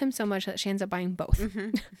in love with him so much that she ends up buying both.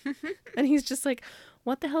 And he's just like,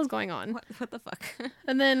 what the hell's going on? What the fuck?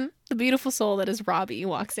 And then the beautiful soul that is Robbie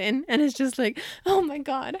walks in and is just like, oh, my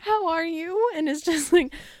God, how are you? And is just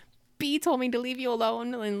like, B told me to leave you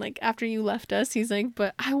alone, and like after you left us, he's like,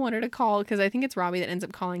 but I want her to call, because I think it's Robbie that ends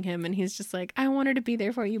up calling him, and he's just like, I want her to be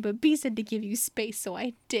there for you, but B said to give you space, so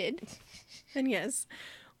I did. And yes,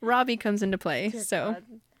 Robbie comes into play. Dear so God.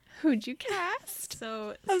 Who'd you cast?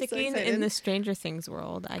 So sticking in the Stranger Things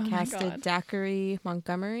world, I casted Zachary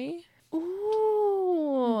Montgomery.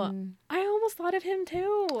 Ooh, I almost thought of him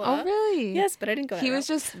too. Oh, really? Yes, but I didn't go that He was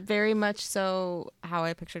route. Just very much so how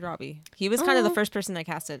I pictured Robbie. He was kind of the first person I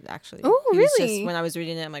casted, actually. Oh, he really? Was just, when I was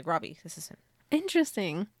reading it, I'm like, Robbie, this is him.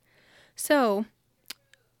 Interesting. So,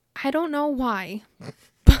 I don't know why,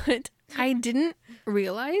 but I didn't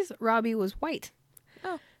realize Robbie was white.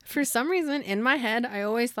 Oh. For some reason, in my head, I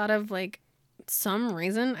always thought of like some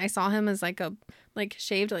reason I saw him as like a like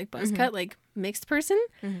shaved, like buzz cut, like mixed person.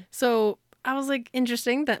 So I was like,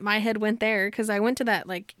 interesting that my head went there, because I went to that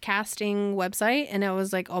like casting website and it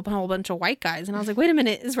was like a whole bunch of white guys, and I was like, wait a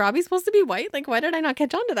minute, is Robbie supposed to be white? Like, why did I not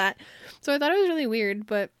catch on to that? So I thought it was really weird.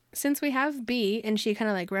 But since we have B and she kind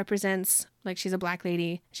of like represents, like, she's a black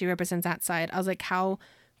lady, she represents that side, I was like, how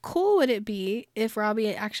cool would it be if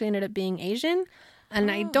Robbie actually ended up being Asian? And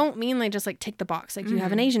I don't mean like just like tick the box, like you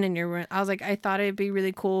have an Asian in your room. I was like, I thought it'd be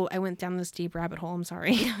really cool. I went down this deep rabbit hole. I'm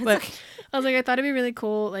sorry. But I was like, I thought it'd be really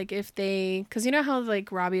cool. Like if they, cause you know how like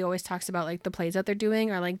Robbie always talks about like the plays that they're doing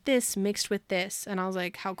are like this mixed with this. And I was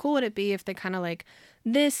like, how cool would it be if they kind of like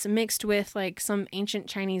this mixed with like some ancient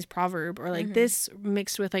Chinese proverb or like this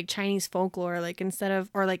mixed with like Chinese folklore, like instead of,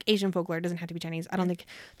 or like Asian folklore. It doesn't have to be Chinese. I don't think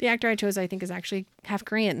the actor I chose, I think is actually half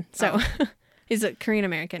Korean. So he's a Korean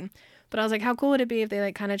American. But I was like, how cool would it be if they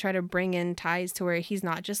like kind of try to bring in ties to where he's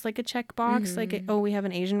not just like a checkbox, like, oh, we have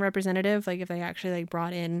an Asian representative. Like if they actually like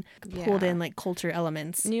brought in, pulled in like culture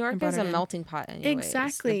elements. New York is a melting pot anyways.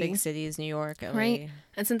 Exactly. The big cities, New York, LA. Right.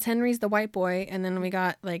 And since Henry's the white boy, and then we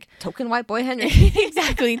got like token white boy Henry.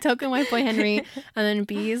 Exactly. Token white boy Henry. And then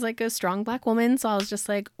B is like a strong black woman. So I was just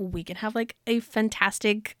like, we could have like a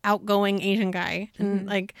fantastic outgoing Asian guy. And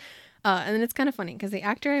like, and then it's kind of funny because the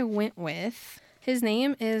actor I went with, his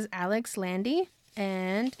name is Alex Landy,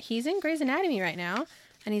 and he's in Grey's Anatomy right now,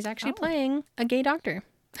 and he's actually playing a gay doctor.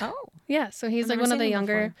 Oh. Yeah, so he's like one of the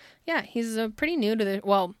younger... Yeah, he's pretty new to the...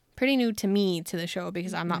 Well, pretty new to me to the show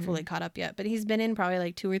because I'm not fully caught up yet, but he's been in probably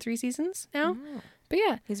like 2 or 3 seasons now. But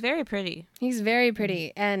yeah. He's very pretty. He's very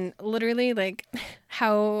pretty, and literally like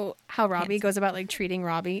how Robbie goes about like treating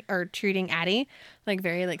Addie, like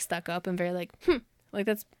very like stuck up and very like, Like,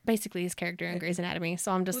 that's basically his character in Grey's Anatomy.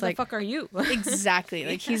 So I'm just Who like... Who the fuck are you? Exactly.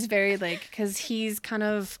 Like, he's very, like... Because he's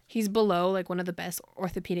he's below, like, one of the best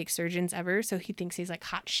orthopedic surgeons ever. So he thinks he's, like,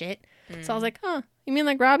 hot shit. So I was like, huh, you mean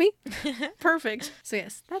like Robbie? Perfect. So,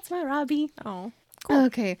 yes, that's my Robbie. Oh, cool.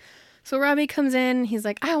 Okay. So Robbie comes in. He's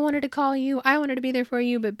like, I wanted to call you. I wanted to be there for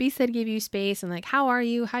you. But B said give you space. And, like, how are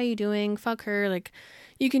you? How you doing? Fuck her. Like,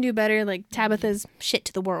 you can do better. Like, Tabitha's shit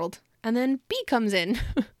to the world. And then B comes in.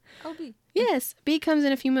 Oh, B. Yes, B comes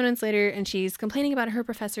in a few minutes later and she's complaining about her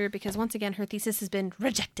professor because once again her thesis has been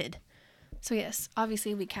rejected. So yes,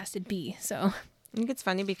 obviously we casted B. So I think it's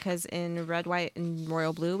funny because in Red, White, and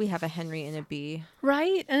Royal Blue we have a Henry and a B.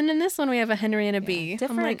 Right, and in this one we have a Henry and a B.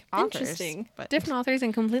 Different I'm like, authors, interesting. but... Different authors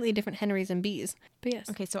and completely different Henrys and Bs. But yes.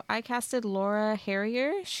 Okay, so I casted Laura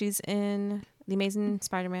Harrier. She's in The Amazing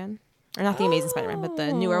Spider-Man. Or not The Amazing Spider-Man, but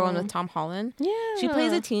the newer one with Tom Holland. Yeah. She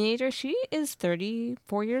plays a teenager. She is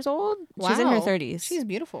 34 years old. Wow. She's in her 30s. She's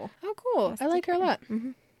beautiful. Oh, cool. I like her a lot.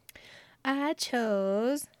 I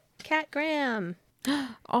chose Kat Graham.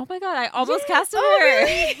 Oh my god, I almost casted her.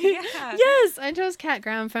 Really? Yeah. Yes, I chose Kat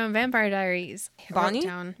Graham from Vampire Diaries. Bonnie?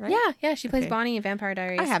 Right? Yeah, she plays Bonnie in Vampire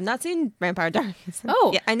Diaries. I have not seen Vampire Diaries.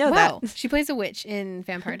 Oh, yeah, I know that. She plays a witch in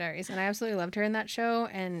Vampire Diaries, and I absolutely loved her in that show,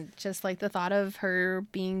 and just like the thought of her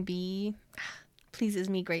being B pleases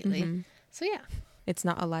me greatly. So yeah. It's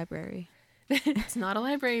not a library. It's not a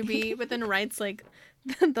library B, but then writes like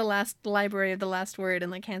the last library of the last word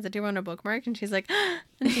and like hands it to her on a bookmark, and she's like,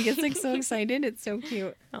 and she gets like so excited. It's so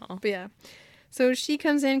cute. Oh, but yeah. So she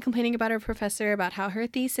comes in complaining about her professor about how her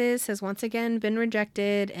thesis has once again been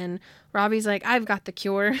rejected, and Robbie's like, I've got the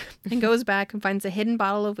cure, and goes back and finds a hidden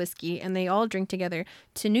bottle of whiskey, and they all drink together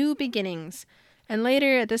to new beginnings. And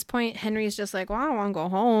later at this point, Henry's just like, well, I don't want to go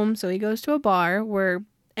home. So he goes to a bar where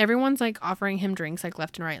everyone's like offering him drinks like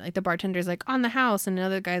left and right. Like the bartender's like on the house, and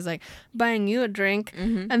another guy's like buying you a drink.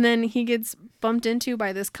 And then he gets bumped into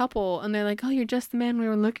by this couple, and they're like, oh, you're just the man we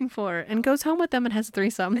were looking for, and goes home with them and has a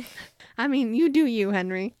threesome. I mean, you do you,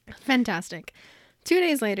 Henry. Fantastic. 2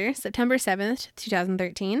 days later, September 7th,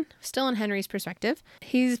 2013, still in Henry's perspective,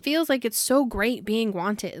 he feels like it's so great being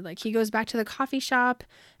wanted. Like, he goes back to the coffee shop,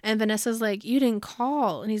 and Vanessa's like, you didn't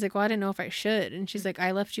call. And he's like, well, I didn't know if I should. And she's like,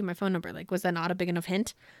 I left you my phone number. Like, was that not a big enough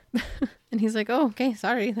hint? And he's like, oh, okay,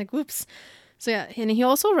 sorry. Like, whoops. So, yeah, and he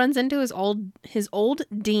also runs into his old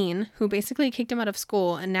dean, who basically kicked him out of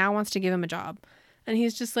school and now wants to give him a job. And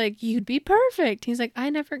he's just like, you'd be perfect. He's like,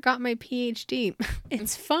 I never got my PhD.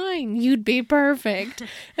 It's fine. You'd be perfect.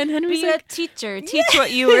 And Henry's be like, a teacher. Teach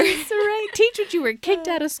what you were. That's right. Teach what you were kicked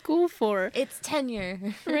out of school for. It's tenure.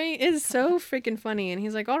 Right? It's so freaking funny. And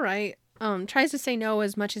he's like, all right. Tries to say no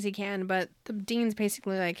as much as he can. But the dean's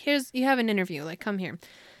basically like, you have an interview. Like, come here.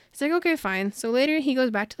 He's like, okay, fine. So later he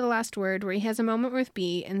goes back to the last word where he has a moment with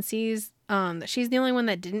B and sees that she's the only one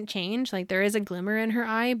that didn't change. Like, there is a glimmer in her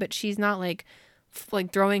eye, but she's not like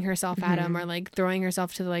throwing herself at him or like throwing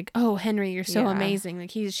herself to like, oh, Henry, you're so amazing.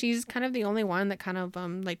 Like, she's kind of the only one that kind of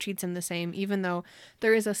like treats him the same, even though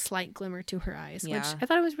there is a slight glimmer to her eyes, which I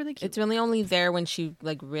thought it was really cute. It's really only there when she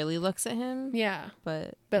like really looks at him. Yeah.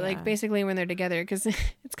 But like basically when they're together, because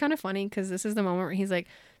it's kind of funny because this is the moment where he's like,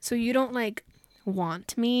 so you don't like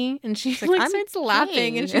want me? And she like starts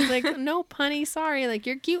laughing and she's like, no, honey, sorry, like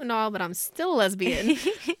you're cute and all, but I'm still a lesbian. And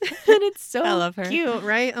it's so I love her. Cute,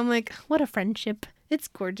 right? I'm like, what a friendship. It's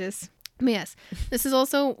gorgeous. But yes, this is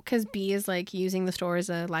also because B is like using the store as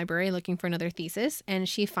a library looking for another thesis, and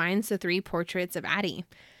she finds the 3 portraits of Addie.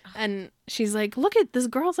 And she's like, look at this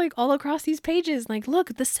girl's like all across these pages. Like,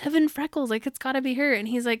 look, the 7 freckles. Like, it's got to be her. And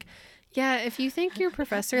he's like, yeah, if you think your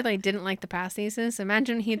professor like didn't like the past thesis,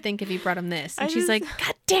 imagine he'd think if you brought him this. And she's like,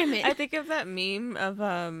 God damn it. I think of that meme of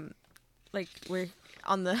like we're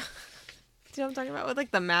on the... Do you know what I'm talking about? With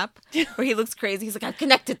like the map where he looks crazy. He's like, I've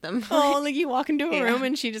connected them. Oh, like you walk into a room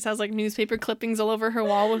and she just has like newspaper clippings all over her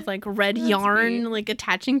wall with like red yarn like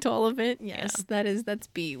attaching to all of it. Yes, that's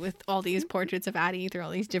B with all these portraits of Addie through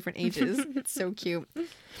all these different ages. It's so cute.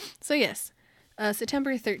 So yes,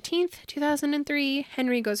 September 13th, 2003,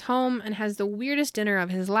 Henry goes home and has the weirdest dinner of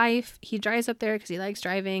his life. He drives up there because he likes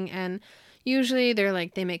driving, and usually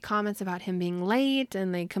they make comments about him being late,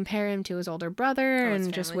 and they compare him to his older brother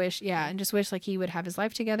and just wish like he would have his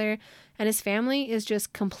life together. And his family is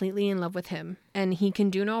just completely in love with him, and he can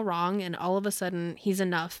do no wrong, and all of a sudden he's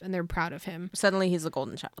enough and they're proud of him. Suddenly he's the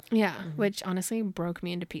golden child. Yeah, which honestly broke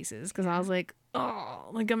me into pieces because I was like,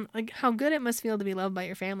 oh, I'm like how good it must feel to be loved by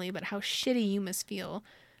your family, but how shitty you must feel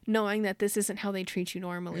knowing that this isn't how they treat you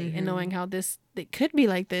normally, and knowing how they could be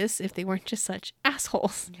like this if they weren't just such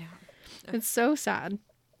assholes. Yeah. It's so sad.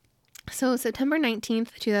 So September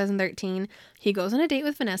 19th, 2013, he goes on a date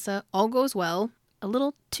with Vanessa. All goes well. A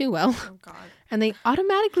little too well. Oh, God. And they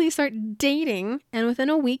automatically start dating. And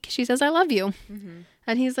within a week, she says, I love you. Mm-hmm.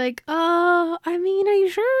 And he's like, oh, I mean, are you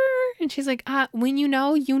sure? And she's like, when you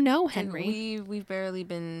know, Henry. And we've barely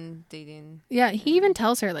been dating. Yeah, he even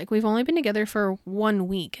tells her, like, we've only been together for 1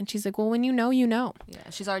 week. And she's like, well, when you know, you know.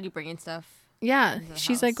 Yeah, she's already bringing stuff. Yeah,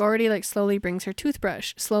 she's like already like slowly brings her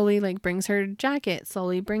toothbrush, slowly like brings her jacket,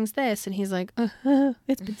 slowly brings this. And he's like,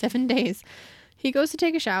 it's been 7 days. He goes to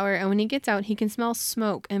take a shower, and when he gets out, he can smell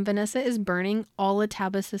smoke, and Vanessa is burning all of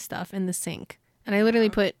Tabitha's stuff in the sink. And I literally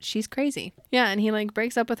put, she's crazy. Yeah, and he like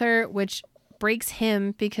breaks up with her, which breaks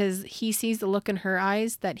him because he sees the look in her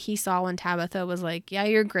eyes that he saw when Tabitha was like, yeah,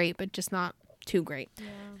 you're great, but just not too great. Yeah.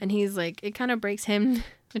 And he's like, it kind of breaks him,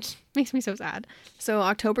 which makes me so sad. So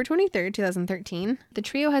October 23rd, 2013, the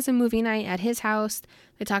trio has a movie night at his house.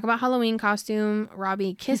 They talk about Halloween costume.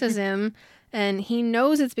 Robbie kisses him, and he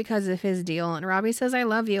knows it's because of his deal. And Robbie says, I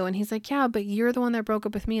love you. And he's like, yeah, but you're the one that broke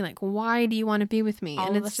up with me. Like, why do you want to be with me? All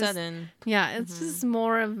and of a sudden. Yeah, it's just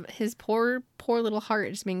more of his poor little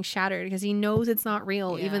heart just being shattered because he knows it's not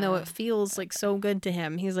real, even though it feels like so good to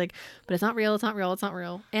him. He's like, but it's not real, it's not real, it's not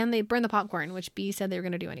real. And they burn the popcorn, which B said they were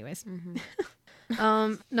going to do anyways.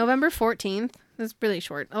 Mm-hmm. November 14th. It's really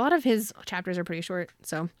short. A lot of his chapters are pretty short,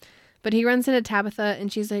 so... But he runs into Tabitha,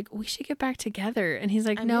 and she's like, we should get back together. And he's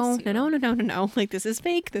like, no. Like, this is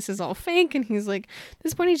fake. This is all fake. And he's like, at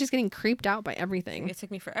this point, he's just getting creeped out by everything. It took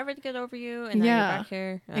me forever to get over you, and now you're back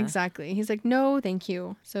here. Exactly. He's like, no, thank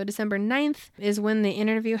you. So December 9th is when the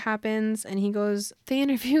interview happens, and he goes, the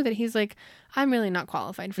interview that he's like, I'm really not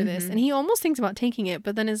qualified for this. And he almost thinks about taking it,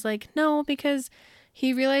 but then is like, no, because...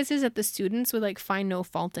 He realizes that the students would like find no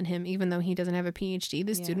fault in him, even though he doesn't have a PhD.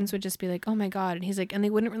 The students would just be like, oh my God. And he's like, and they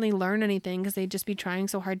wouldn't really learn anything because they'd just be trying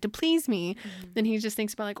so hard to please me. Then he just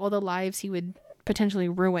thinks about like all the lives he would potentially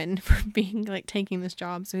ruin for being like taking this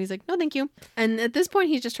job. So he's like, no, thank you. And at this point,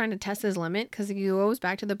 he's just trying to test his limit because he goes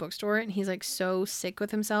back to the bookstore and he's like so sick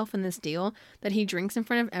with himself in this deal that he drinks in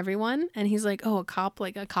front of everyone. And he's like, oh, a cop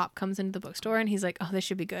comes into the bookstore and he's like, oh, this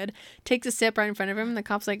should be good. Takes a sip right in front of him. And the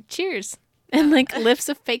cop's like, cheers. And like lifts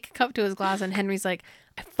a fake cup to his glass, and Henry's like,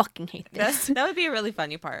 I fucking hate this. That would be a really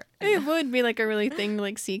funny part. It would be like a really thing to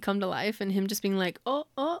like see come to life, and him just being like, oh,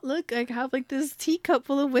 look, I have like this teacup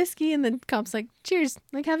full of whiskey, and the cop's like, cheers,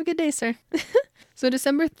 like have a good day, sir. So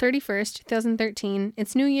December 31st, 2013,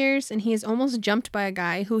 it's New Year's, and he is almost jumped by a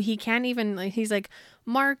guy who he can't even, like, he's like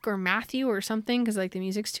Mark or Matthew or something because like the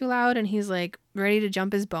music's too loud, and he's like ready to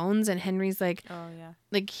jump his bones, and Henry's like, oh yeah,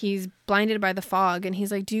 like he's blinded by the fog, and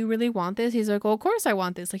he's like, do you really want this? He's like, well, of course I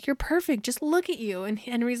want this, like you're perfect, just look at you. And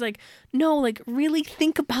Henry's like, no, like really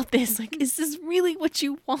think about this, like is this really what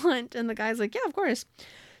you want? And the guy's like, yeah, of course.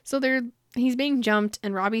 So he's being jumped,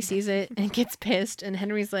 and Robbie sees it and gets pissed, and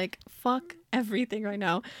Henry's like, fuck everything right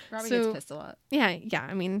now. Robbie gets pissed a lot. Yeah,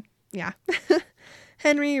 I mean, yeah.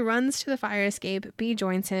 Henry runs to the fire escape. B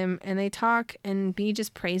joins him, and they talk, and B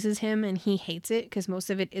just praises him, and he hates it because most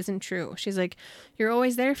of it isn't true. She's like, you're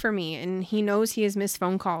always there for me, and he knows he has missed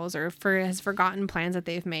phone calls or has forgotten plans that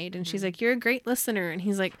they've made, and she's like, you're a great listener, and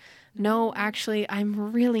he's like, no, actually,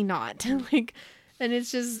 I'm really not. Like, and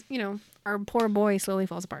it's just, our poor boy slowly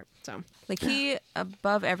falls apart. So like he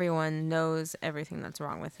above everyone knows everything that's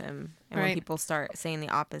wrong with him, and when people start saying the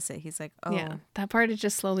opposite, he's like, oh yeah, that part is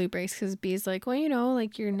just slowly breaks because B's like, well, you know,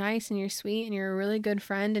 like you're nice and you're sweet and you're a really good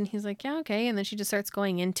friend, and he's like, yeah, okay, and then she just starts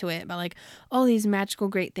going into it about like all these magical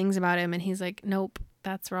great things about him, and he's like, nope,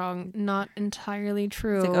 that's wrong, not entirely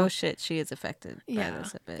true. It's like, oh shit, she is affected by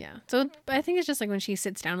this a bit. Yeah, so I think it's just like when she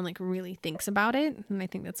sits down and like really thinks about it, and I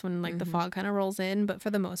think that's when like the fog kind of rolls in, but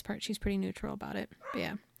for the most part she's pretty neutral about it. But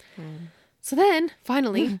yeah. So then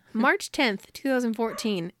finally March 10th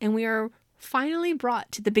 2014, and we are finally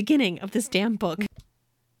brought to the beginning of this damn book.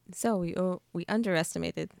 So we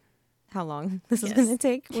underestimated how long this is going to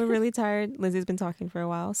take. We're really tired. Lindsay's been talking for a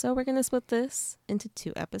while, so we're going to split this into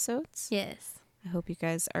 2 episodes. Yes. I hope you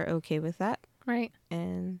guys are okay with that. Right.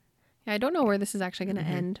 And yeah, I don't know where this is actually going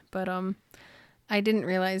to end, but I didn't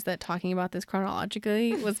realize that talking about this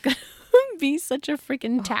chronologically was going to be such a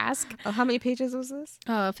freaking task. Oh, how many pages was this?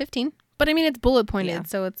 15. But I mean, it's bullet pointed,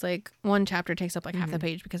 so it's like one chapter takes up like half the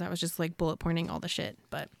page because I was just like bullet pointing all the shit.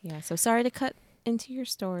 But yeah, so sorry to cut into your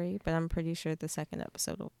story, but I'm pretty sure the second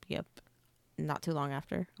episode will be up not too long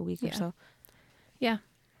after, a week or so. Yeah.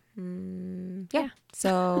 Yeah.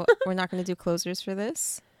 So we're not going to do closers for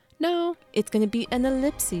this. No. It's going to be an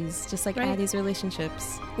ellipses, just like Addie's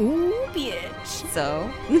relationships. Ooh, bitch. So.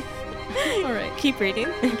 All right. Keep reading.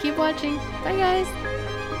 And keep watching. Bye, guys.